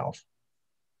himself.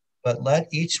 But let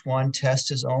each one test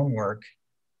his own work,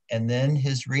 and then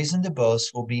his reason to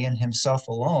boast will be in himself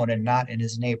alone and not in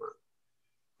his neighbor.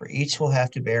 For each will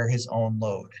have to bear his own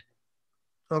load.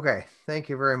 Okay, thank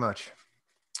you very much.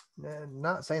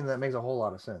 Not saying that makes a whole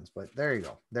lot of sense, but there you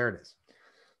go. There it is.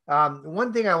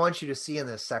 One thing I want you to see in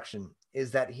this section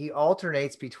is that he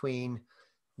alternates between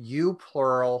you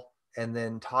plural and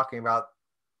then talking about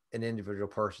an individual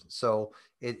person. So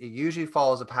it usually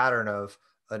follows a pattern of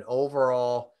an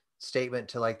overall statement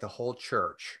to like the whole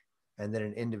church and then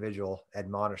an individual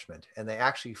admonishment. And they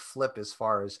actually flip as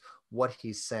far as what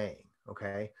he's saying.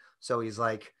 Okay. So he's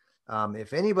like,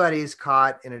 if anybody's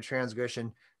caught in a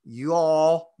transgression,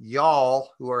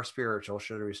 y'all who are spiritual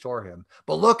should restore him.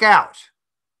 But look out,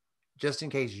 just in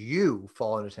case you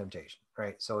fall into temptation,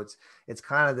 right? So it's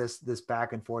kind of this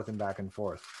back and forth and back and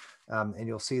forth. And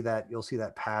you'll see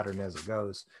that pattern as it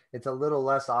goes. It's a little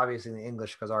less obvious in the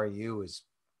English because our you is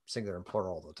singular and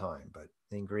plural all the time, but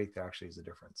in Greek there actually is a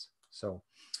difference. So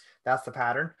that's the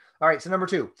pattern. All right, so number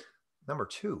two,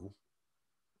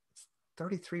 it's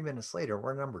 33 minutes later,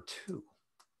 we're number 2.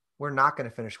 We're not going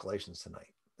to finish Galatians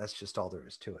tonight. That's just all there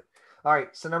is to it. All right,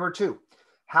 so number 2,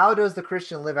 how does the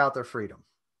Christian live out their freedom?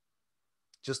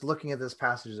 Just looking at this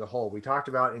passage as a whole, we talked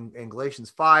about in Galatians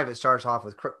 5, it starts off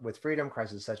with freedom.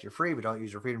 Christ has set you free, but don't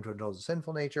use your freedom to indulge the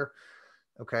sinful nature.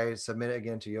 Okay, submit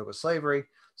again to yoke of slavery.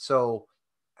 So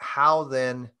how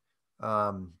then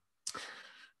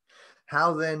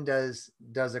does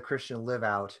a Christian live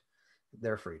out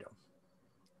their freedom?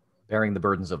 Bearing the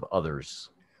burdens of others.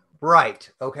 Right.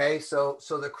 Okay. So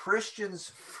the Christian's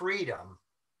freedom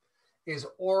is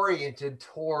oriented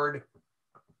toward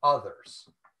others,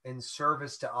 in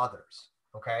service to others.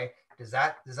 Okay. Does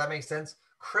that make sense?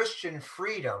 Christian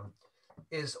freedom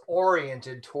is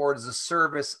oriented towards the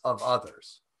service of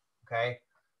others. Okay.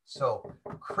 So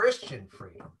Christian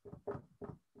freedom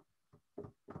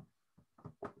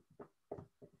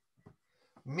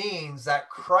means that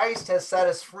Christ has set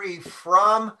us free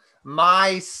from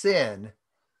my sin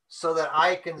so that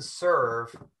I can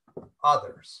serve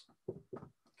others.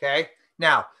 Okay.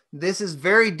 Now, this is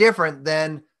very different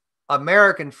than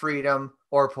American freedom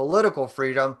or political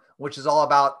freedom, which is all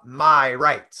about my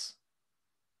rights.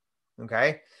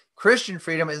 Okay. Christian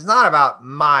freedom is not about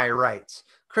my rights.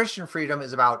 Christian freedom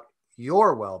is about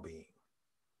your well-being.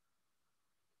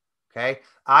 Okay.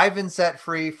 I've been set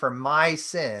free from my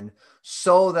sin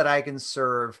so that I can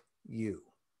serve you.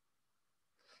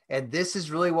 And this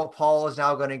is really what Paul is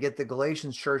now going to get the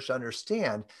Galatians church to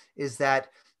understand, is that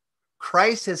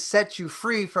Christ has set you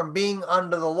free from being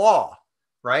under the law,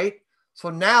 right? So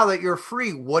now that you're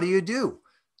free, what do?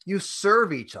 You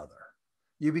serve each other.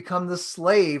 You become the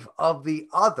slave of the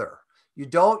other. You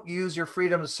don't use your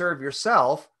freedom to serve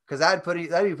yourself, because that'd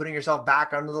be putting yourself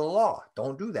back under the law.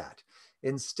 Don't do that.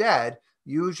 Instead,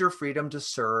 use your freedom to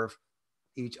serve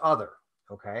each other.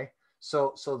 Okay.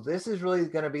 So this is really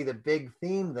going to be the big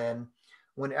theme then,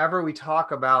 whenever we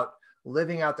talk about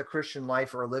living out the Christian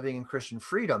life or living in Christian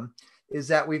freedom, is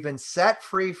that we've been set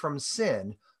free from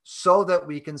sin so that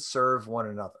we can serve one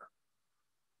another.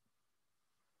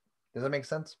 Does that make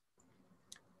sense?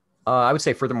 I would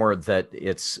say furthermore that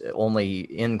it's only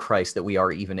in Christ that we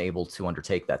are even able to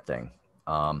undertake that thing.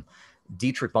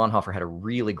 Dietrich Bonhoeffer had a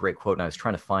really great quote, and I was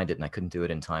trying to find it and I couldn't do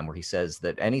it in time, where he says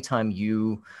that anytime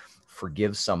you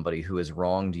forgive somebody who has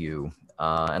wronged you,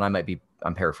 and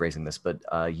I'm paraphrasing this, but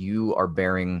you are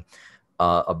bearing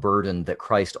a burden that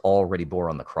Christ already bore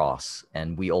on the cross,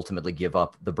 and we ultimately give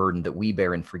up the burden that we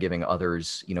bear in forgiving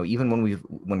others. You know, even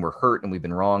when we're hurt and we've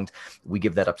been wronged, we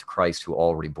give that up to Christ who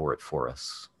already bore it for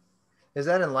us. Is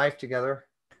that in Life Together?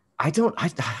 I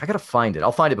gotta find it.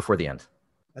 I'll find it before the end.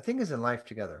 I think it's in Life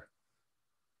Together.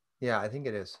 Yeah, I think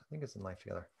it is. I think it's in Life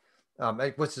Together,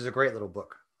 which is a great little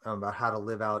book about how to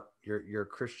live out your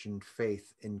Christian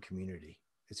faith in community.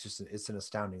 It's an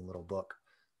astounding little book,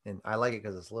 and I like it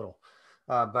because it's little.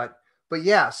 But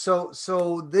yeah, so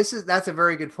that's a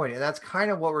very good point, and that's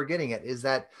kind of what we're getting at, is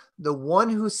that the one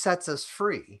who sets us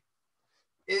free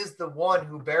is the one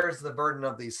who bears the burden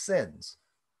of these sins,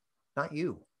 not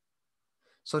you.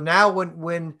 So now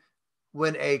when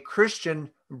a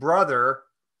Christian brother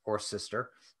or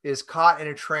sister is caught in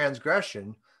a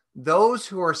transgression, those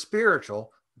who are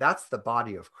spiritual, that's the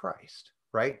body of Christ,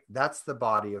 right? That's the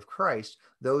body of Christ.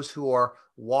 Those who are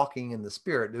walking in the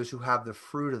Spirit, those who have the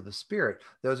fruit of the Spirit,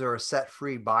 those who are set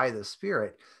free by the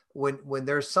Spirit. When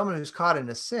there's someone who's caught in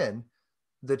a sin,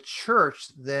 the church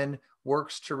then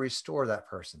works to restore that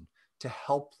person, to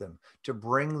help them, to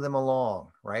bring them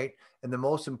along, right? And the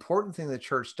most important thing the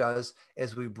church does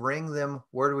is we bring them.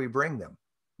 Where do we bring them?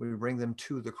 We bring them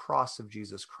to the cross of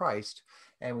Jesus Christ,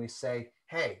 and we say,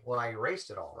 hey, well, I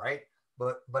erased it all, right?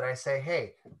 But I say,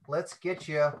 hey, let's get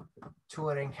you to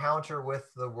an encounter with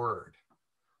the Word.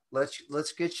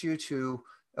 Let's get you to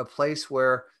a place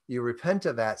where you repent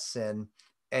of that sin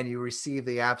and you receive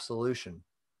the absolution,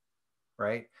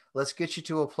 right? Let's get you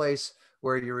to a place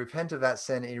where you repent of that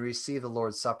sin and you receive the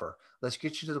Lord's Supper. Let's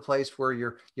get you to the place where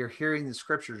you're hearing the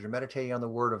scriptures, you're meditating on the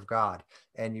word of God,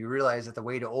 and you realize that the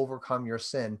way to overcome your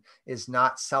sin is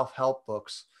not self-help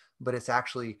books, but it's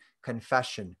actually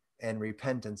confession and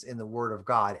repentance in the word of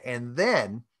God. And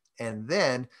then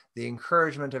the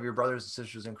encouragement of your brothers and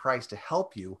sisters in Christ to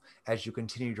help you as you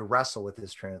continue to wrestle with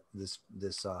this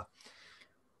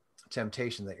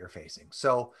temptation that you're facing.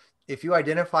 So if you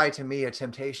identify to me a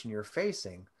temptation you're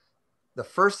facing, the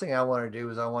first thing I want to do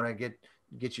is I want to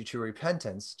get you to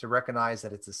repentance, to recognize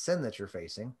that it's a sin that you're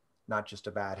facing, not just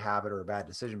a bad habit or a bad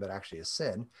decision, but actually a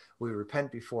sin. We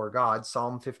repent before God.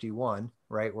 Psalm 51,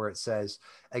 right, where it says,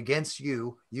 against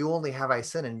you only have I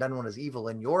sinned and done what is evil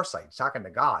in your sight. It's talking to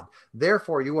God.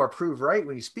 Therefore, you are proved right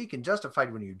when you speak and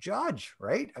justified when you judge,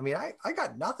 right? I mean, I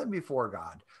got nothing before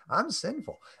God. I'm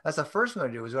sinful. That's the first thing I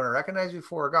do is when I recognize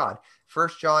before God. 1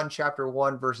 John chapter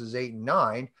 1, verses 8 and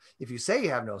 9. If you say you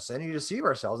have no sin, you deceive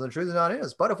ourselves and the truth is not in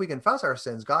us. But if we confess our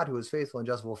sins, God, who is faithful and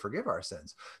just, will forgive our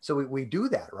sins. So we do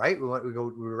that, right? We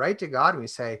write to God and we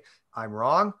say, I'm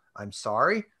wrong. I'm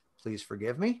sorry. Please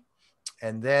forgive me.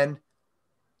 And then,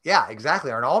 yeah,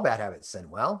 exactly. Aren't all bad habits sin?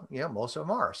 Well, most of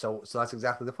them are. So that's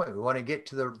exactly the point. We want to get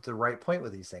to the right point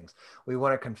with these things. We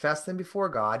want to confess them before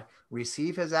God,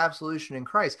 receive his absolution in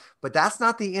Christ. But that's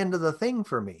not the end of the thing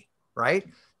for me, right?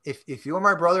 If you're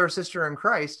my brother or sister in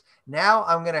Christ, now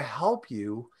I'm going to help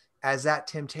you as that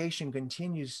temptation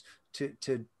continues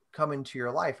to come into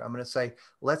your life. I'm going to say,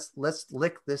 let's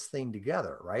lick this thing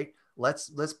together, right? Let's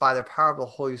by the power of the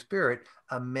Holy Spirit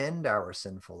amend our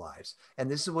sinful lives. And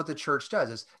this is what the church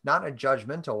does. It's not in a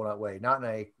judgmental way, not in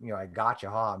a, I got you,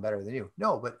 I'm better than you.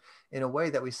 No, but in a way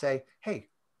that we say, hey,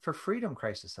 for freedom,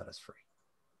 Christ has set us free.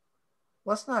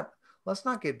 Let's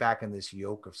not get back in this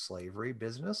yoke of slavery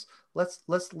business.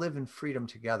 Let's live in freedom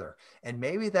together. And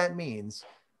maybe that means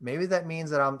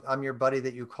that I'm your buddy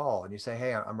that you call and you say,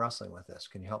 hey, I'm wrestling with this.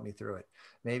 Can you help me through it?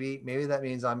 Maybe that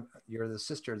means you're the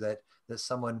sister that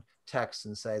someone texts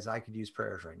and says, I could use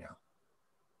prayers right now.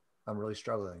 I'm really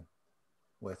struggling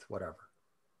with whatever.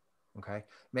 Okay.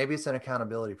 Maybe it's an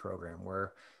accountability program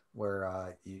where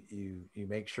you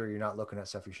make sure you're not looking at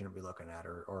stuff you shouldn't be looking at,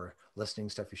 or listening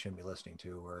stuff you shouldn't be listening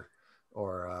to,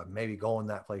 or maybe going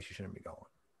that place you shouldn't be going.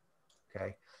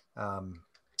 Okay.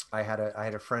 I had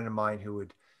a friend of mine who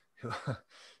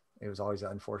it was always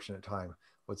an unfortunate time,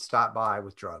 would stop by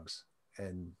with drugs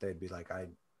and they'd be like,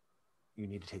 you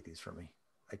need to take these from me.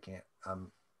 I can't,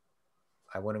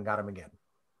 I went and got them again.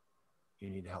 You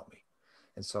need to help me.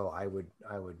 And so I would,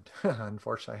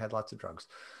 unfortunately I had lots of drugs.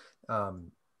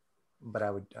 But I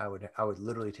would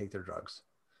literally take their drugs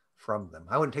from them.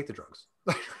 I wouldn't take the drugs.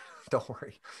 Don't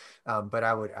worry. But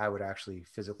I would actually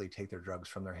physically take their drugs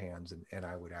from their hands and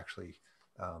I would actually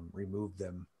remove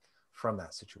them from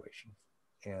that situation.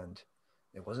 And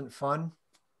it wasn't fun.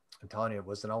 I'm telling you, it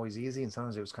wasn't always easy. And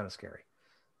sometimes it was kind of scary,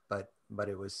 but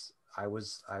I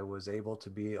was able to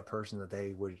be a person that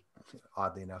they would,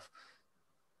 oddly enough,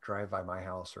 drive by my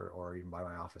house or even by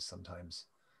my office sometimes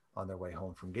on their way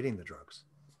home from getting the drugs.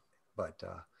 But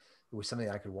it was something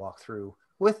I could walk through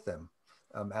with them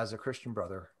as a Christian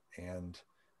brother. And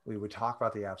we would talk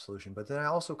about the absolution, but then I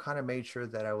also kind of made sure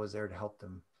that I was there to help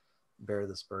them bear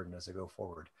this burden as they go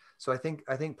forward. So I think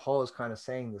Paul is kind of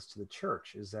saying this to the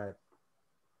church, is that,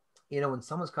 when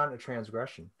someone's caught in a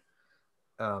transgression,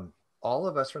 all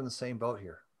of us are in the same boat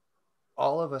here.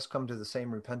 All of us come to the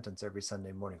same repentance every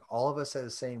Sunday morning. All of us say the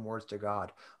same words to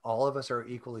God. All of us are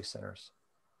equally sinners.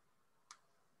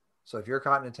 So if you're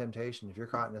caught in a temptation, if you're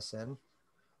caught in a sin,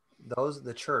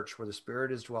 the church where the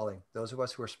Spirit is dwelling, those of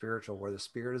us who are spiritual, where the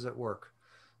Spirit is at work,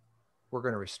 we're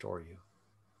going to restore you.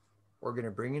 We're going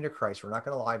to bring you to Christ. We're not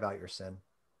going to lie about your sin.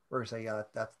 We're going to say, yeah,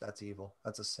 that's evil.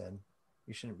 That's a sin.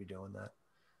 You shouldn't be doing that.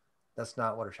 That's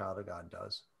not what a child of God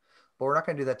does. But we're not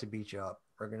going to do that to beat you up.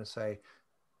 We're going to say,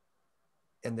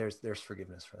 and there's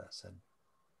forgiveness for that sin.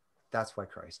 That's why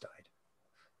Christ died.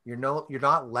 You're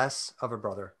not less of a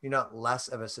brother. You're not less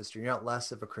of a sister. You're not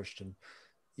less of a Christian.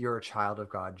 You're a child of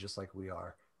God, just like we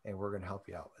are. And we're going to help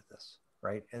you out with this.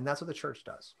 Right. And that's what the church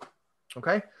does.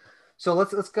 Okay. So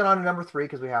let's get on to number 3,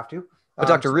 because we have to. But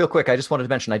Doctor, real quick, I just wanted to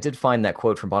mention, I did find that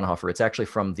quote from Bonhoeffer. It's actually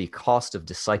from The Cost of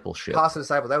Discipleship. Cost of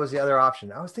Disciple. That was the other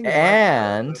option. I was thinking.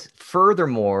 And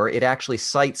furthermore, it actually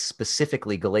cites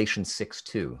specifically Galatians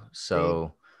 6:2.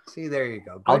 So see, there you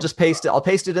go. Good. I'll just paste it. I'll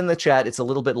paste it in the chat. It's a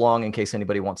little bit long in case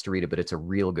anybody wants to read it, but it's a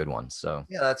real good one. So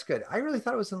yeah, that's good. I really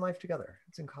thought it was in Life Together.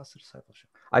 It's in Cost of Discipleship.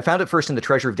 I found it first in the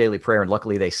Treasure of Daily Prayer, and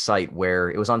luckily they cite where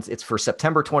it was on. It's for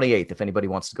September 28th. If anybody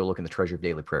wants to go look in the Treasure of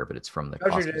Daily Prayer, but it's from the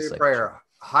Treasure Cost of of Daily Prayer.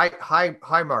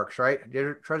 high marks, right?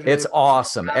 It's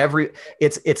awesome.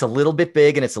 It's a little bit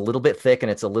big and it's a little bit thick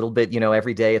and it's a little bit,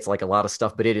 every day it's like a lot of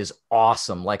stuff, but it is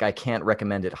awesome. Like I can't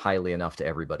recommend it highly enough to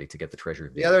everybody to get the Treasury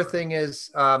of Daily. The other thing is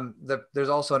there's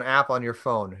also an app on your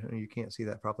phone. You can't see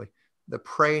that properly. The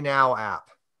Pray Now app.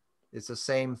 It's the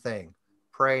same thing.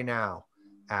 Pray Now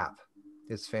app.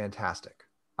 It's fantastic.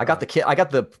 I got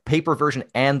the paper version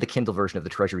and the Kindle version of the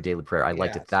Treasury Daily Prayer. I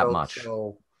liked it that much.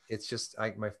 So it's just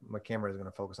my camera is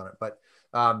going to focus on it, but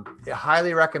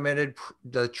highly recommended.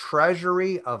 The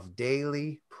Treasury of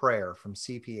Daily Prayer from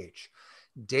CPH.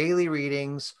 Daily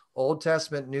readings, Old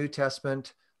Testament, New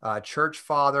Testament, church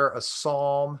father, a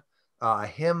psalm, a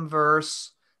hymn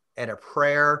verse, and a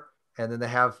prayer. And then they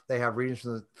have readings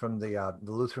from the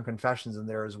Lutheran Confessions in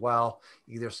there as well,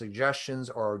 either suggestions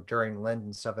or during Lent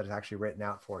and stuff that's actually written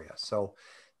out for you. So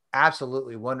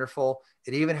absolutely wonderful.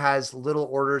 It even has little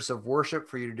orders of worship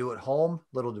for you to do at home,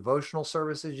 little devotional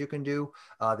services you can do.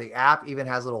 The app even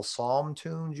has little psalm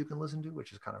tunes you can listen to,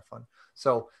 which is kind of fun.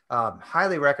 So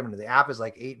highly recommended. The app is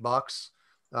like $8,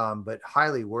 but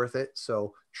highly worth it.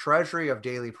 So Treasury of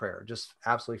Daily Prayer, just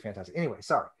absolutely fantastic. Anyway,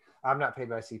 sorry, I'm not paid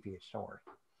by CPH. Don't worry.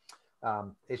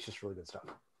 It's just really good stuff.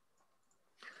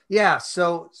 Yeah.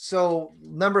 So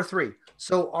number 3.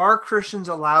 So are Christians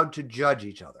allowed to judge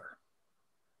each other?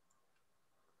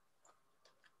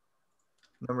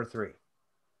 Number 3.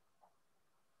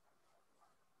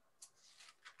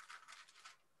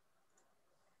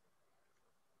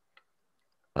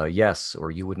 Yes,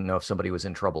 or you wouldn't know if somebody was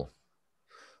in trouble.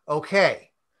 Okay,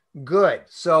 good.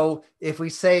 So if we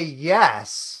say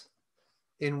yes,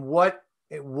 what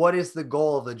is the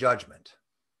goal of the judgment?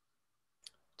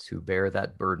 To bear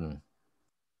that burden.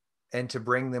 And to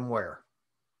bring them where?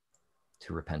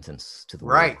 To repentance, to the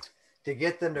right. Word. To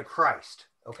get them to Christ.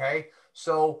 Okay.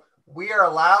 So we are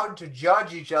allowed to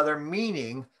judge each other,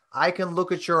 meaning I can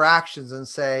look at your actions and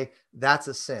say, that's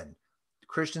a sin.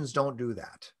 Christians don't do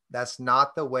that. That's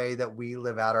not the way that we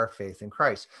live out our faith in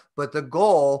Christ. But the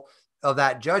goal of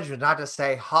that judgment, not to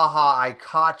say, I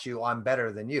caught you, I'm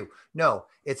better than you. No,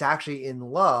 it's actually in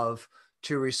love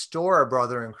to restore a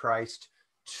brother in Christ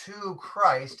to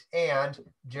Christ. And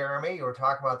Jeremy, you were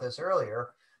talking about this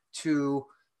earlier, to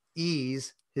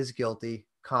ease his guilty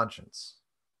conscience,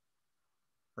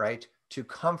 right? To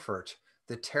comfort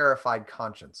the terrified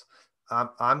conscience.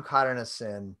 I'm caught in a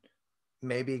sin.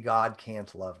 Maybe God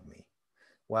can't love me.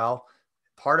 Well,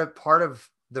 part of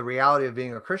the reality of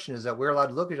being a Christian is that we're allowed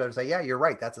to look at each other and say, yeah, you're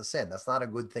right. That's a sin. That's not a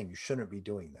good thing. You shouldn't be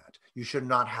doing that. You should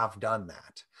not have done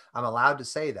that. I'm allowed to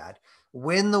say that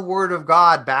when the word of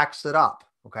God backs it up.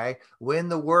 Okay. When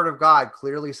the word of God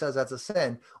clearly says that's a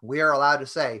sin, we are allowed to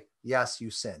say, yes, you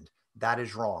sinned. That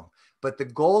is wrong. But the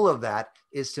goal of that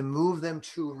is to move them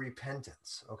to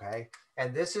repentance. Okay.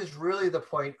 And this is really the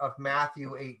point of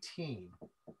Matthew 18,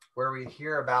 where we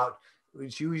hear about,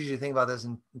 which you usually think about this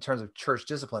in terms of church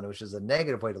discipline, which is a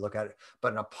negative way to look at it.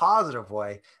 But in a positive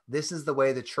way, this is the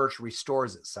way the church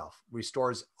restores itself,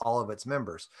 restores all of its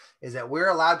members, is that we're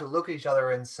allowed to look at each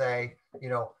other and say,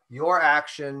 your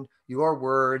action, your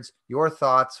words, your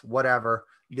thoughts, whatever,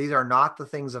 these are not the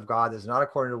things of God. This is not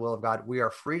according to the will of God. We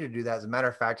are free to do that. As a matter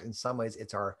of fact, in some ways,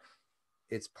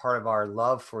 it's part of our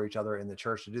love for each other in the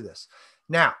church to do this.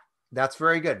 Now, that's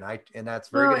very good. And that's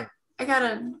very good. I got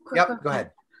a quick Yep, question. Go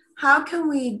ahead. How can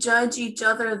we judge each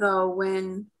other though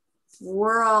when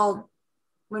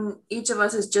each of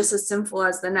us is just as sinful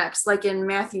as the next, like in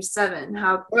Matthew 7?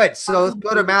 Good. So let's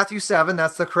go to Matthew 7.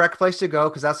 That's the correct place to go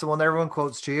because that's the one that everyone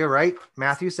quotes to you, right?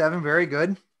 Matthew 7. Very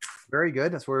good. Very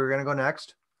good. That's where we're going to go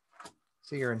next.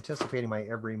 So you're anticipating my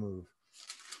every move.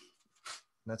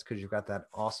 And that's because you've got that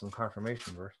awesome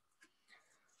confirmation verse.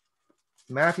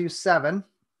 Matthew 7.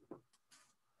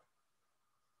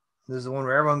 This is the one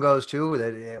where everyone goes to.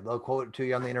 They'll quote it to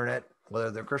you on the internet, whether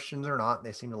they're Christians or not.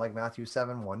 They seem to like Matthew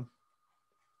 7:1.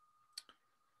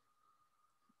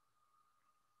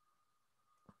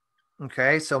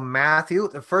 Okay, so Matthew,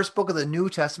 the first book of the New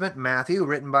Testament, Matthew,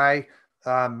 written by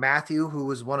Matthew, who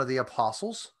was one of the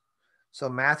apostles. So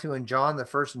Matthew and John, the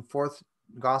first and fourth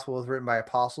gospel was written by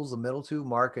apostles. The middle two,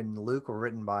 Mark and Luke, were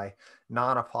written by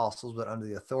non-apostles, but under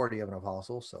the authority of an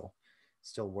apostle. So it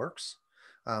still works.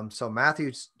 So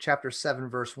Matthew chapter 7,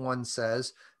 verse 1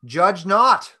 says, judge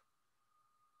not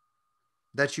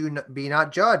that you be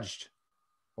not judged,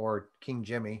 or King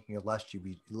Jimmy, lest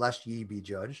ye be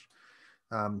judged.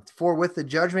 For with the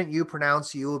judgment you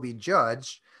pronounce, you will be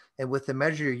judged, and with the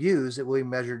measure you use, it will be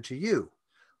measured to you.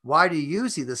 Why do you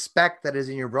see the speck that is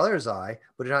in your brother's eye,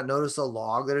 but do not notice the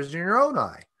log that is in your own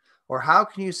eye? Or how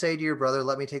can you say to your brother,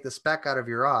 let me take the speck out of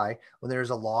your eye, when there is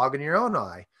a log in your own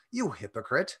eye? You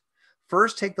hypocrite.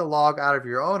 First take the log out of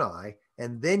your own eye,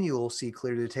 and then you will see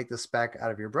clearly to take the speck out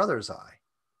of your brother's eye.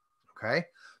 Okay,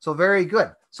 so very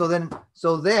good. So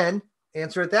then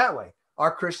answer it that way.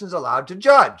 Are Christians allowed to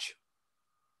judge?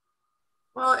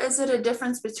 Well, is it a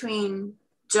difference between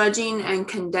judging and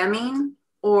condemning,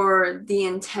 or the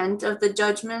intent of the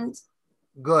judgment?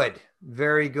 Good,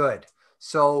 very good.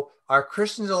 So are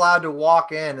Christians allowed to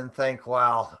walk in and think,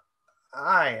 well,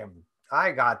 I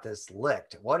got this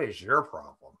licked. What is your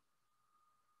problem?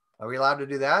 Are we allowed to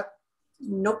do that?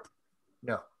 Nope.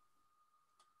 No.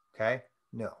 Okay,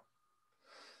 no.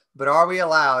 But are we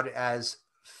allowed, as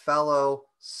fellow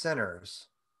sinners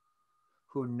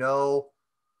who know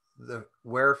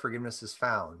where forgiveness is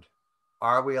found,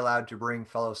 are we allowed to bring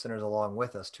fellow sinners along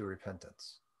with us to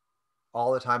repentance?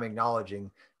 All the time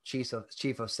acknowledging chief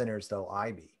of sinners though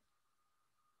I be.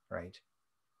 Right?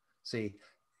 See,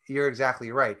 you're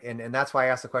exactly right. And that's why I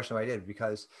asked the question I did,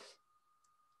 because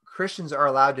Christians are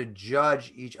allowed to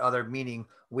judge each other, meaning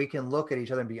we can look at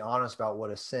each other and be honest about what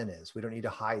a sin is. We don't need to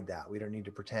hide that. We don't need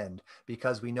to pretend,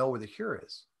 because we know where the cure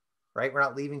is, right? We're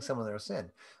not leaving someone their sin,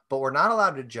 but we're not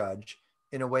allowed to judge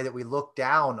in a way that we look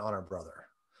down on our brother,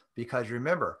 because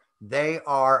remember, they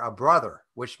are a brother,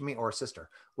 or sister,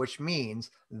 which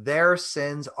means their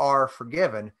sins are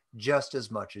forgiven just as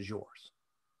much as yours.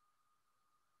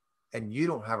 And you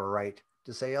don't have a right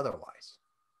to say otherwise.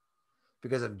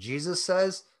 Because if Jesus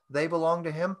says they belong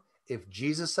to him, if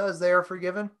Jesus says they are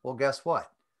forgiven, well, guess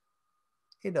what?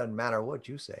 It doesn't matter what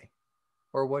you say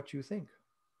or what you think,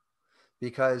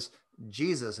 because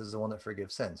Jesus is the one that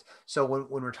forgives sins. So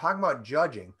when we're talking about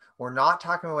judging, we're not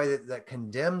talking in a way that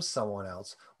condemns someone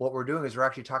else. What we're doing is we're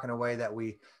actually talking in a way that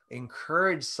we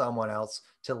encourage someone else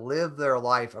to live their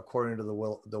life according to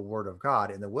the word of God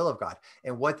and the will of God.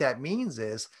 And what that means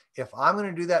is, if I'm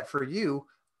going to do that for you,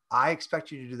 I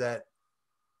expect you to do that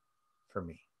for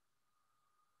me.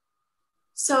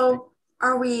 So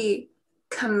are we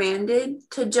commanded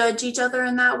to judge each other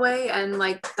in that way? And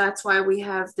like, that's why we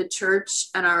have the church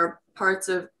and our parts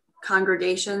of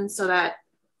congregation, so that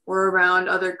we're around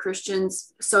other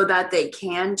Christians so that they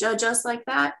can judge us like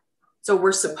that. So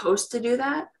we're supposed to do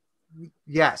that?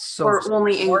 Yes. So or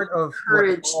only part of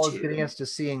what Paul is to getting us to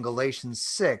see in Galatians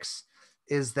 6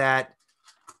 is that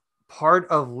part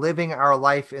of living our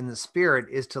life in the Spirit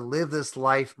is to live this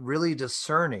life really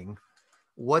discerning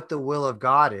what the will of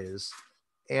God is,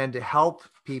 and to help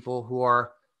people who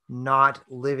are not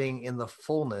living in the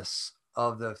fullness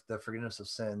of the forgiveness of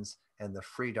sins and the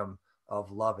freedom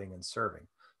of loving and serving.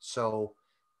 So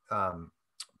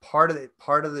part of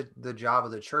the job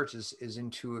of the church is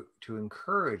to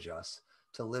encourage us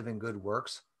to live in good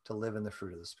works, to live in the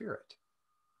fruit of the Spirit.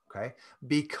 Okay,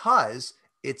 because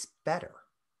it's better.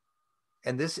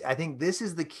 And this, I think this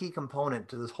is the key component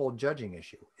to this whole judging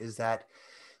issue, is that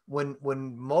when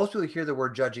most people hear the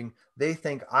word judging, they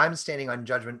think I'm standing on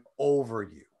judgment over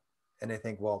you. And they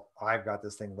think, well, I've got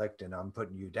this thing licked and I'm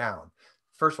putting you down.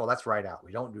 First of all, that's right out.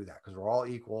 We don't do that, because we're all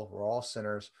equal. We're all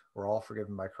sinners. We're all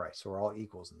forgiven by Christ. So we're all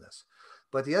equals in this.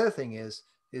 But the other thing is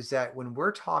that when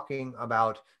we're talking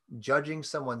about judging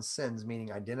someone's sins,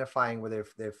 meaning identifying whether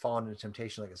they've fallen into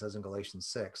temptation, like it says in Galatians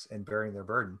 6, and bearing their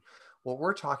burden, what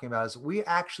we're talking about is we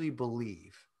actually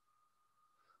believe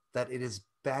that it is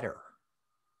better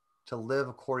to live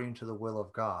according to the will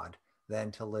of God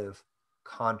than to live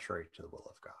contrary to the will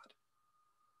of God.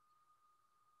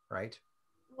 Right?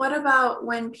 What about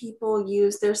when people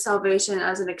use their salvation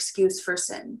as an excuse for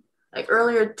sin? Like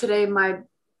earlier today, my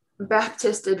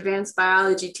Baptist advanced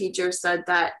biology teacher said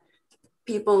that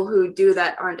people who do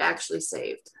that aren't actually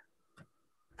saved.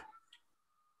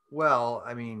 Well,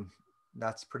 I mean,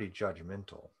 that's pretty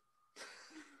judgmental.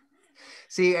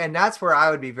 See, and that's where I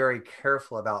would be very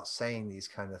careful about saying these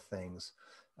kind of things.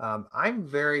 I'm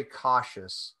very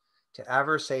cautious to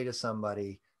ever say to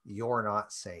somebody, you're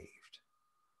not saved.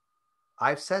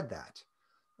 I've said that,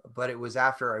 but it was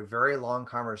after a very long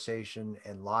conversation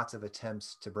and lots of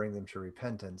attempts to bring them to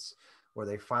repentance, where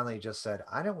they finally just said,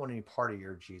 I don't want any part of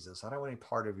your Jesus. I don't want any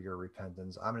part of your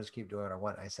repentance. I'm going to just keep doing what I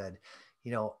want. I said,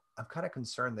 I'm kind of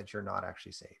concerned that you're not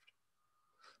actually saved.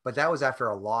 But that was after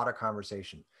a lot of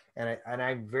conversation. And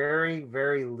I'm very,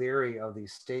 very leery of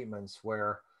these statements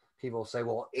where people say,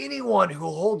 well, anyone who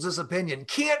holds this opinion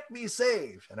can't be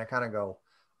saved. And I kind of go,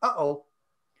 uh-oh,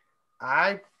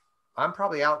 I'm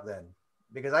probably out then,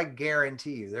 because I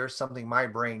guarantee you there's something my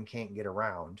brain can't get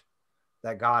around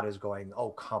that God is going, oh,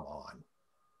 come on.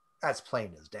 That's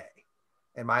plain as day.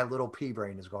 And my little pea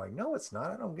brain is going, no, it's not.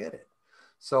 I don't get it.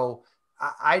 So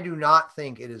I do not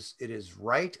think it is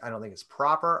right. I don't think it's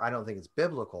proper. I don't think it's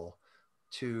biblical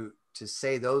to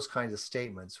say those kinds of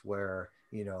statements where,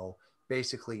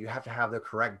 basically you have to have the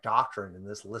correct doctrine in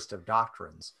this list of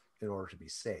doctrines in order to be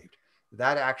saved.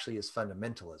 That actually is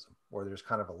fundamentalism, where there's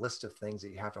kind of a list of things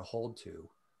that you have to hold to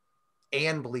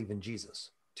and believe in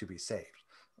Jesus to be saved.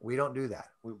 We don't do that.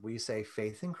 We say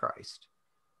faith in Christ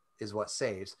is what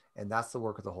saves, and that's the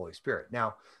work of the Holy Spirit.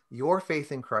 Now, your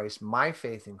faith in Christ, my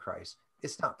faith in Christ,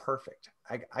 it's not perfect.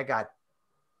 I got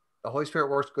the Holy Spirit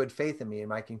works good faith in me, and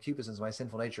my concupiscence, my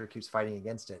sinful nature keeps fighting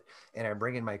against it. And I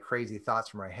bring in my crazy thoughts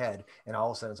from my head, and all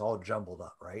of a sudden it's all jumbled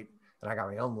up, right? And I got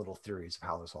my own little theories of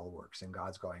how this all works. And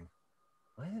God's going,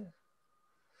 what?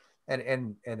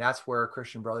 And that's where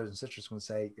Christian brothers and sisters can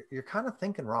say, you're kind of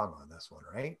thinking wrong on this one,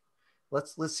 right?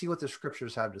 Let's see what the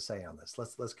scriptures have to say on this.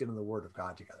 Let's get in the Word of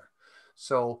God together.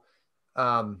 So,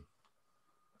 I'm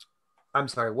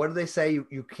sorry. What do they say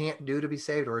you can't do to be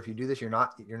saved, or if you do this, you're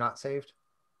not saved?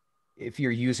 If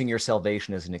you're using your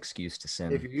salvation as an excuse to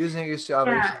sin. If you're using your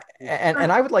salvation,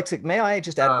 and I would like to. May I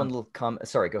just add one little comment?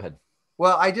 Sorry, go ahead.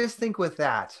 Well, I just think with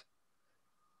that,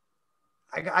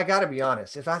 I got to be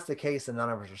honest. If that's the case, then none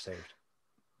of us are saved.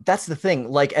 That's the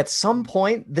thing. Like at some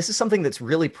point, this is something that's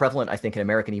really prevalent, I think, in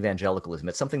American evangelicalism.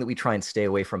 It's something that we try and stay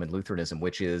away from in Lutheranism,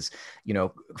 which is,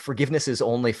 forgiveness is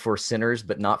only for sinners,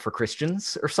 but not for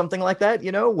Christians or something like that,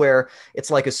 where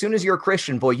it's like, as soon as you're a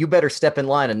Christian, boy, you better step in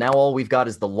line. And now all we've got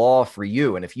is the law for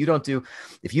you. And if you don't do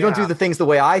the things the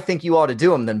way I think you ought to do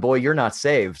them, then boy, you're not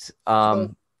saved.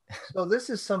 So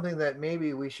this is something that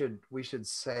maybe we should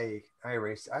say. I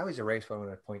always erase what I'm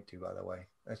going to point to, by the way.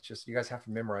 That's just, you guys have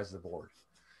to memorize the board.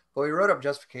 But we wrote up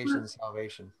justification and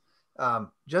salvation.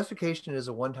 Justification is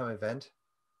a one-time event,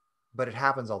 but it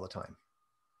happens all the time.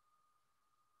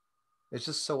 It's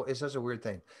such a weird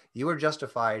thing. You were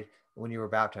justified when you were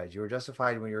baptized. You were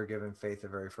justified when you were given faith the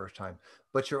very first time,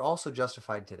 but you're also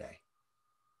justified today.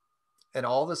 And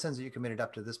all the sins that you committed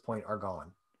up to this point are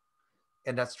gone.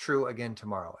 And that's true again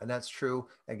tomorrow. And that's true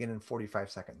again in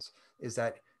 45 seconds, is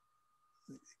that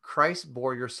Christ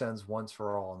bore your sins once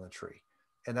for all on the tree.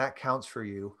 And that counts for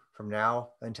you from now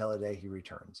until the day he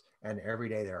returns, and every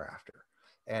day thereafter.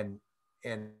 And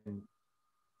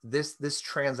this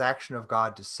transaction of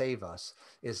God to save us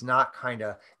is not kind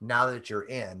of, now that you're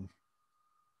in,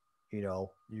 you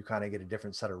kind of get a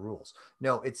different set of rules.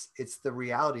 No, it's the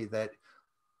reality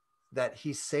that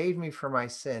he saved me from my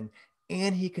sin,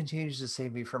 and he continues to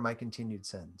save me from my continued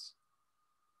sins.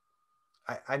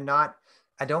 I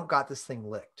don't got this thing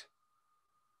licked,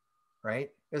 right?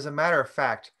 As a matter of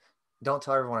fact, don't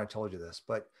tell everyone I told you this,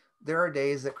 but there are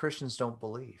days that Christians don't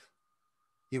believe.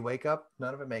 You wake up,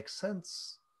 none of it makes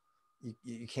sense.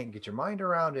 You can't get your mind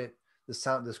around it. The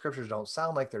scriptures don't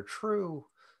sound like they're true.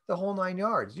 The whole 9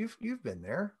 yards. You've been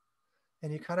there,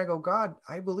 and you kind of go, God,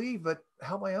 I believe, but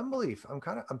help my unbelief.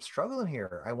 I'm struggling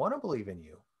here. I want to believe in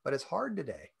you, but it's hard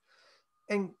today.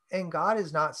 And God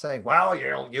is not saying, well,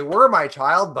 you were my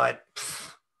child, but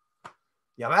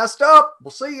you messed up.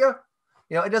 We'll see you.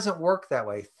 It doesn't work that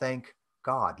way. Thank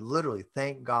God. Literally,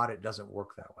 thank God it doesn't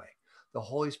work that way. The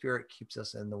Holy Spirit keeps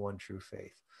us in the one true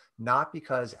faith, not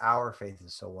because our faith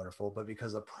is so wonderful, but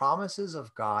because the promises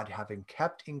of God have been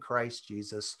kept in Christ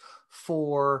Jesus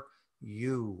for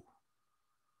you.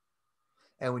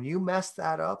 And when you mess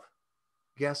that up,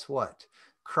 guess what?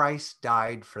 Christ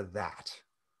died for that.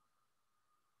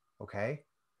 Okay?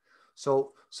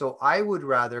 So I would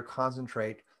rather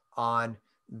concentrate on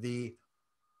the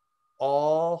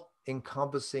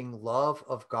all-encompassing love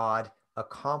of God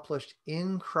accomplished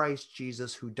in Christ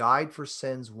Jesus, who died for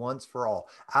sins once for all.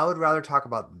 I would rather talk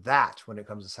about that when it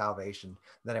comes to salvation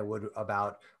than I would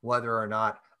about whether or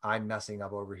not I'm messing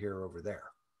up over here or over there.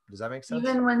 Does that make sense?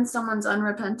 Even when someone's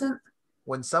unrepentant?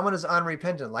 When someone is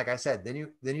unrepentant, like I said, then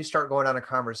you start going on a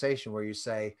conversation where you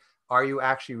say, are you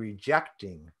actually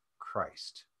rejecting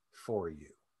Christ for you?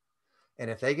 And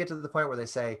if they get to the point where they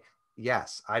say,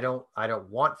 yes, I don't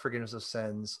want forgiveness of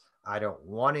sins, I don't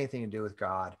want anything to do with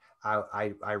God,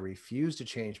 I refuse to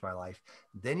change my life,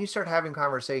 then you start having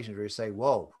conversations where you say,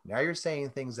 whoa, now you're saying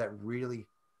things that really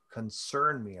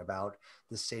concern me about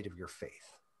the state of your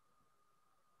faith.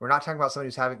 We're not talking about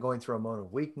somebody who's going through a moment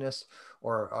of weakness,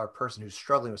 or a person who's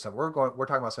struggling with something. We're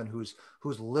talking about someone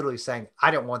who's literally saying,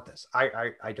 I don't want this.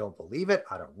 I don't believe it.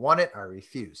 I don't want it. I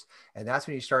refuse. And that's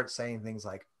when you start saying things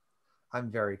like,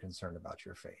 I'm very concerned about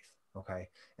your faith. Okay.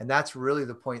 And that's really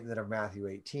the point of Matthew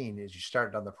 18, is you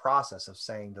start on the process of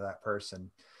saying to that person,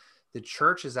 the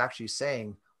church is actually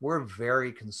saying, we're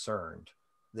very concerned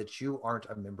that you aren't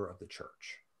a member of the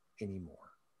church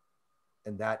anymore.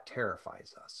 And that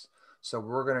terrifies us. So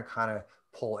we're going to kind of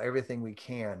pull everything we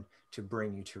can to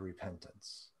bring you to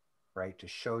repentance, right? To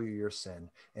show you your sin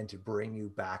and to bring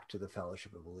you back to the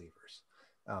fellowship of believers.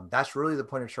 That's really the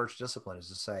point of church discipline, is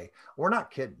to say, we're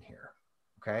not kidding here.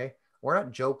 Okay. We're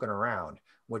not joking around.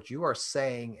 What you are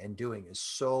saying and doing is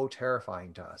so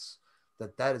terrifying to us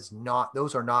that is not,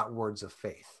 those are not words of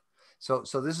faith. So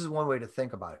this is one way to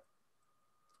think about it.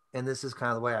 And this is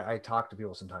kind of the way I talk to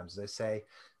people sometimes. They say,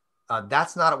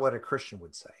 that's not what a Christian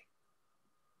would say.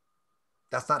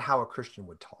 That's not how a Christian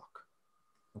would talk.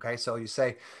 Okay. So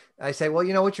I say, well,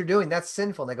 you know what you're doing? That's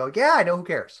sinful. And they go, yeah, I know, who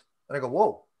cares? And I go,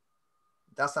 whoa,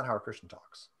 that's not how a Christian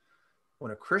talks.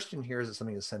 When a Christian hears that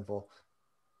something is sinful,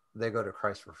 they go to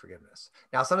Christ for forgiveness.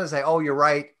 Now, sometimes say, oh, you're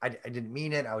right. I didn't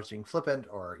mean it. I was being flippant,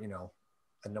 or, I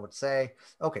didn't know what to say.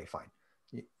 Okay, fine.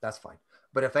 That's fine.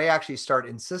 But if they actually start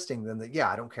insisting, then yeah,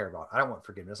 I don't care about it. I don't want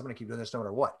forgiveness. I'm going to keep doing this no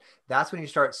matter what. That's when you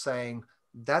start saying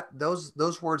that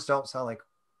those words don't sound like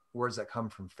words that come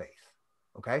from faith.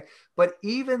 Okay. But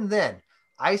even then,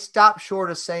 I stop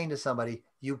short of saying to somebody,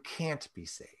 you can't be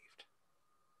saved.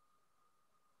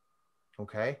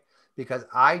 Okay. Because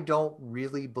I don't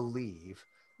really believe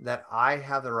that I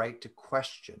have the right to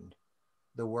question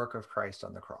the work of Christ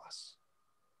on the cross.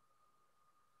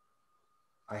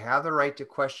 I have the right to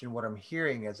question what I'm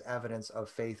hearing as evidence of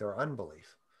faith or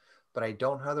unbelief, but I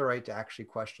don't have the right to actually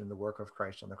question the work of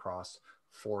Christ on the cross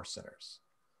for sinners.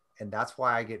 And that's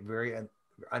why I get very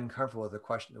uncomfortable with the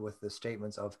question, with the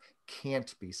statements of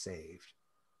can't be saved.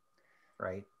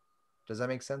 Right? Does that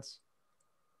make sense?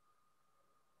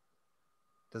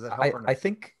 Does that help? I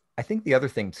think the other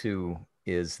thing too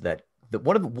is that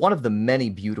one of the many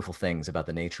beautiful things about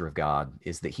the nature of God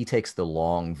is that he takes the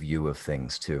long view of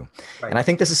things too. Right. And I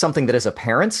think this is something that as a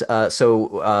parent,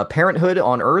 parenthood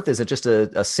on earth is just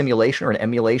a simulation or an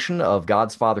emulation of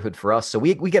God's fatherhood for us. So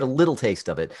we get a little taste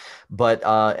of it, but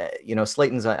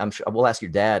Slayton's, I'm sure we'll ask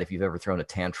your dad if you've ever thrown a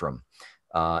tantrum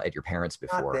at your parents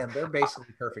before. Not them. They're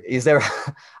basically perfect. Is there,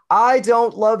 I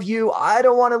don't love you. I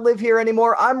don't want to live here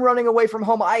anymore. I'm running away from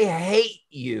home. I hate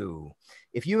you.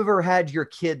 If you ever had your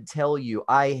kid tell you,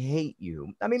 I hate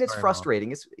you, I mean, it's frustrating.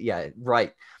 Mom. It's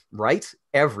right.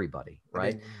 Everybody,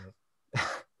 right?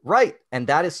 Right. And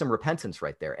that is some repentance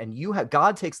right there. And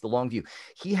God takes the long view.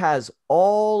 He has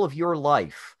all of your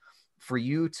life for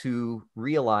you to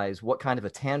realize what kind of a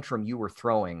tantrum you were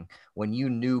throwing when you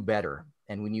knew better.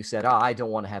 And when you said, I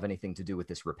don't want to have anything to do with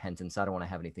this repentance. I don't want to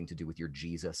have anything to do with your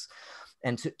Jesus.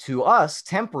 And to us,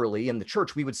 temporally in the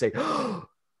church, we would say,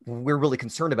 we're really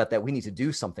concerned about that. We need to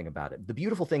do something about it. The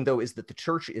beautiful thing, though, is that the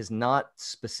church is not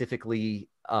specifically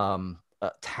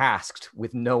tasked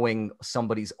with knowing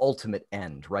somebody's ultimate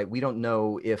end, right? We don't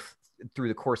know if through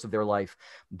the course of their life,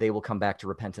 they will come back to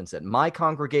repentance. At my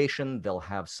congregation, they'll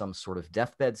have some sort of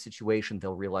deathbed situation.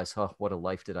 They'll realize, what a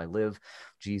life did I live?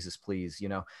 Jesus, please,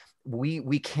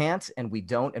 we can't, and we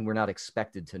don't, and we're not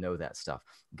expected to know that stuff.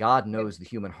 God knows the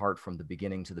human heart from the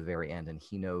beginning to the very end, and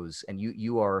he knows, and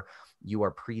you are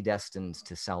predestined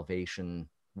to salvation,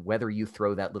 whether you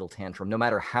throw that little tantrum, no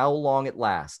matter how long it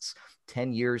lasts,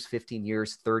 10 years, 15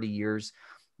 years, 30 years,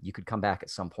 you could come back at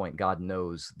some point. God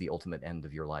knows the ultimate end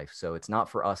of your life. So it's not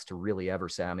for us to really ever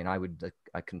say, I mean, I would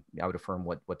affirm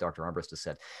what Dr. Armbrust has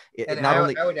said. I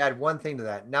would add one thing to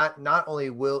that. Not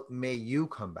only may you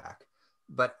come back,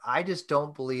 but I just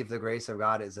don't believe the grace of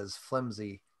God is as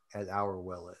flimsy as our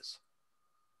will is.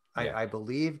 Yeah. I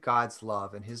believe God's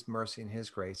love and his mercy and his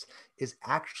grace is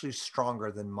actually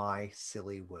stronger than my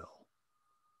silly will.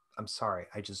 I'm sorry,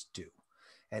 I just do.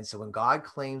 And so when God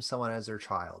claims someone as their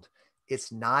child,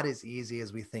 it's not as easy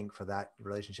as we think for that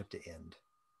relationship to end.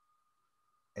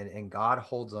 And God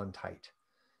holds on tight.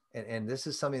 And this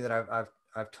is something that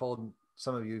I've told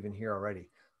some of you even here already,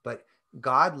 but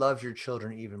God loves your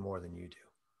children even more than you do.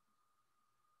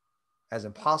 As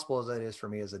impossible as that is for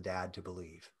me as a dad to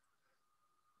believe,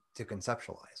 to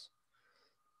conceptualize,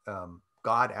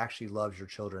 God actually loves your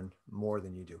children more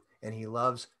than you do. And he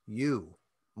loves you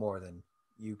more than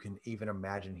you can even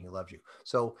imagine he loves you.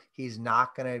 So he's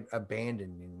not going to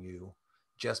abandon you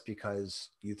just because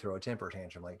you throw a temper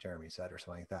tantrum, like Jeremy said, or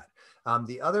something like that.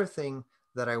 The other thing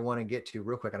that I want to get to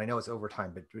real quick, and I know it's over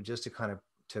time, but just to kind of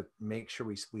to make sure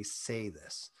we say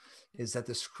this, is that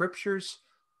the scriptures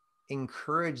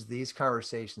encourage these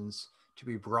conversations to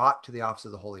be brought to the office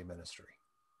of the holy ministry.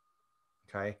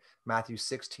 Okay, Matthew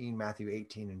 16, Matthew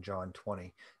 18, and John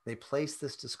 20. They place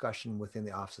this discussion within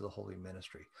the office of the holy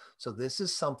ministry. So this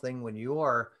is something when you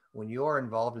are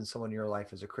involved in someone in your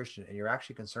life as a Christian and you're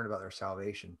actually concerned about their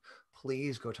salvation,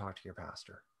 please go talk to your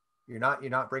pastor. You're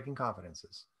not breaking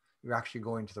confidences. You're actually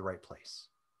going to the right place.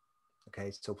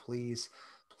 Okay, so please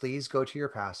go to your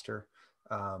pastor.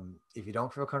 If you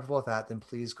don't feel comfortable with that, then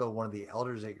please go to one of the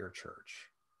elders at your church.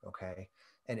 Okay.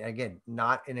 And again,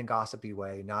 not in a gossipy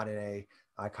way, not in a,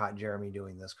 I caught Jeremy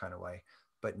doing this kind of way.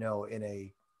 but no,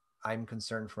 I'm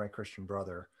concerned for my Christian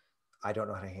brother. I don't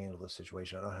know how to handle this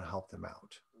situation. I don't know how to help them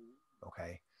out.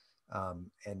 Okay.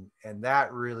 And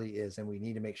that really is, and we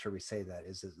need to make sure we say that,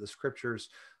 is that the scriptures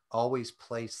always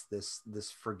place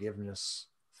this forgiveness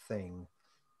thing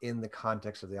in the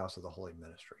context of the office of the holy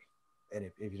ministry. And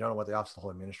if you don't know what the office of the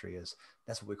holy ministry is,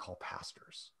 that's what we call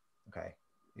pastors. Okay.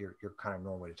 Your kind of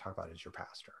normal way to talk about it is your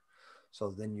pastor.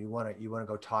 So then you want to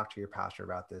go talk to your pastor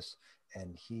about this,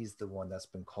 and he's the one that's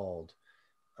been called,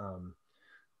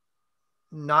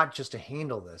 not just to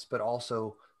handle this, but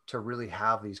also to really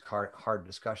have these hard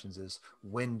discussions. Is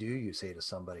when do you say to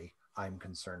somebody, I'm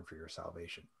concerned for your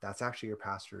salvation? That's actually your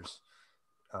pastor's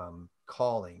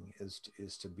calling,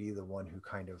 is to be the one who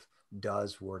kind of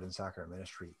does word and sacrament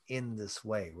ministry in this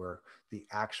way, where the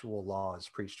actual law is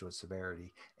preached to its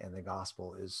severity and the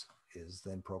gospel is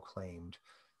then proclaimed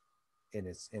in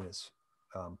its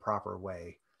proper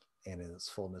way and in its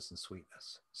fullness and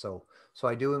sweetness. So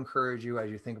I do encourage you, as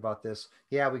you think about this,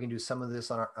 yeah, we can do some of this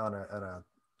on a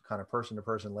kind of person to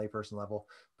person, layperson level,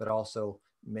 but also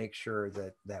make sure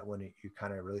that when you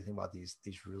kind of really think about these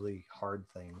really hard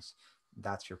things,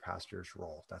 that's your pastor's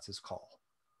role. That's his call.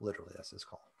 Literally, that's his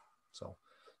call. So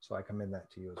I commend that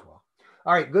to you as well.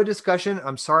 All right, good discussion.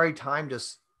 I'm sorry, time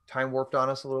warped on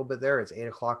us a little bit there. It's 8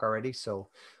 o'clock already. So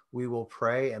we will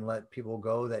pray and let people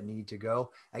go that need to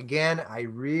go. Again, I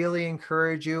really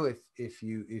encourage you, if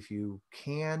you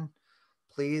can,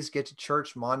 please get to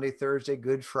church Monday, Thursday,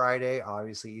 Good Friday,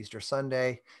 obviously Easter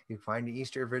Sunday. You find an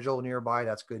Easter vigil nearby,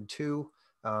 that's good too.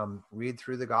 Read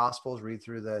through the Gospels, read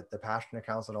through the Passion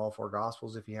accounts on all 4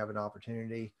 Gospels if you have an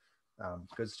opportunity.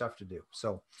 Good stuff to do.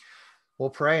 So we'll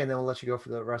pray, and then we'll let you go for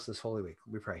the rest of this Holy Week.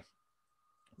 We pray.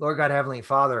 Lord God, Heavenly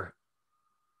Father,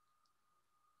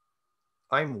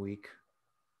 I'm weak.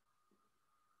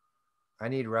 I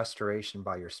need restoration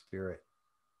by your Spirit.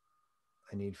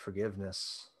 I need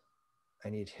forgiveness. I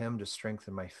need him to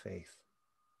strengthen my faith.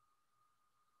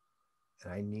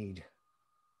 And I need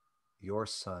your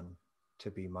Son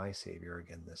to be my Savior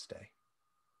again this day.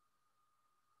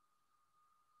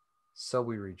 So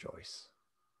we rejoice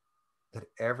that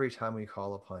every time we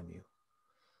call upon you,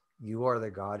 you are the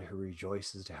God who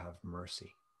rejoices to have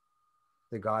mercy,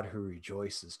 the God who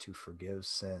rejoices to forgive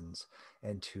sins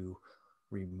and to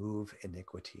remove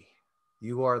iniquity.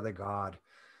 You are the God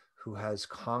who has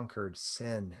conquered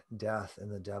sin, death,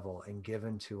 and the devil, and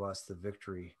given to us the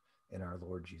victory in our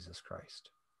Lord Jesus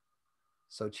Christ.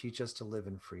 So teach us to live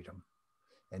in freedom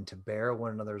and to bear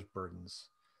one another's burdens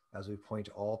as we point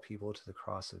all people to the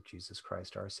cross of Jesus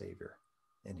Christ, our Savior.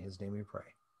 In his name we pray.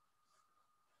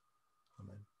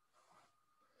 Amen.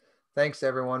 Thanks,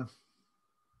 everyone.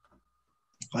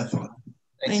 Thanks,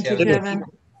 Thank you, Kevin.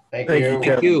 Thank you.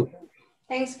 Thank you.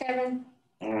 Thanks, Kevin.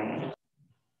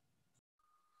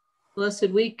 Blessed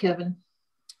week, Kevin.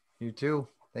 You too.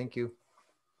 Thank you.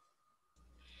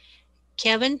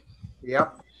 Kevin,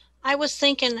 Yep. I was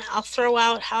thinking I'll throw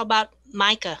out, how about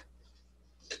Micah?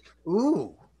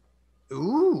 Ooh.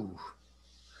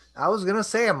 I was going to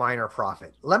say a minor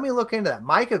prophet. Let me look into that.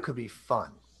 Micah could be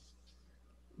fun.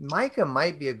 Micah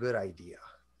might be a good idea.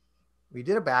 We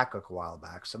did Habakkuk a while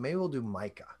back, so maybe we'll do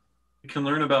Micah. You can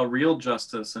learn about real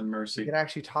justice and We mercy. can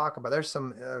actually talk about, there's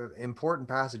some important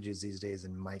passages these days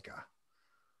in Micah.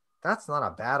 That's not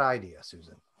a bad idea,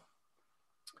 Susan.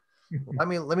 Let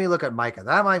me look at Micah.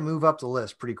 That might move up the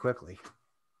list pretty quickly.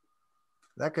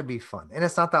 That could be fun. And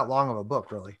it's not that long of a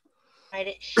book, really.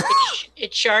 Right?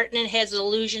 It's short and it has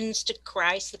allusions to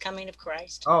Christ, the coming of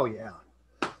Christ. Oh, yeah.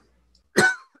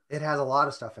 It has a lot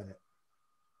of stuff in it.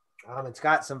 It's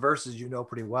got some verses you know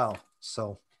pretty well.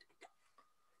 So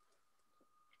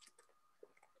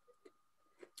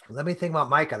let me think about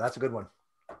Micah. That's a good one.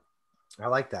 I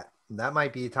like that. That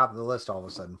might be top of the list all of a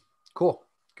sudden. Cool.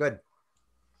 Good.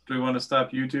 Do we want to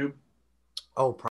stop YouTube? Oh,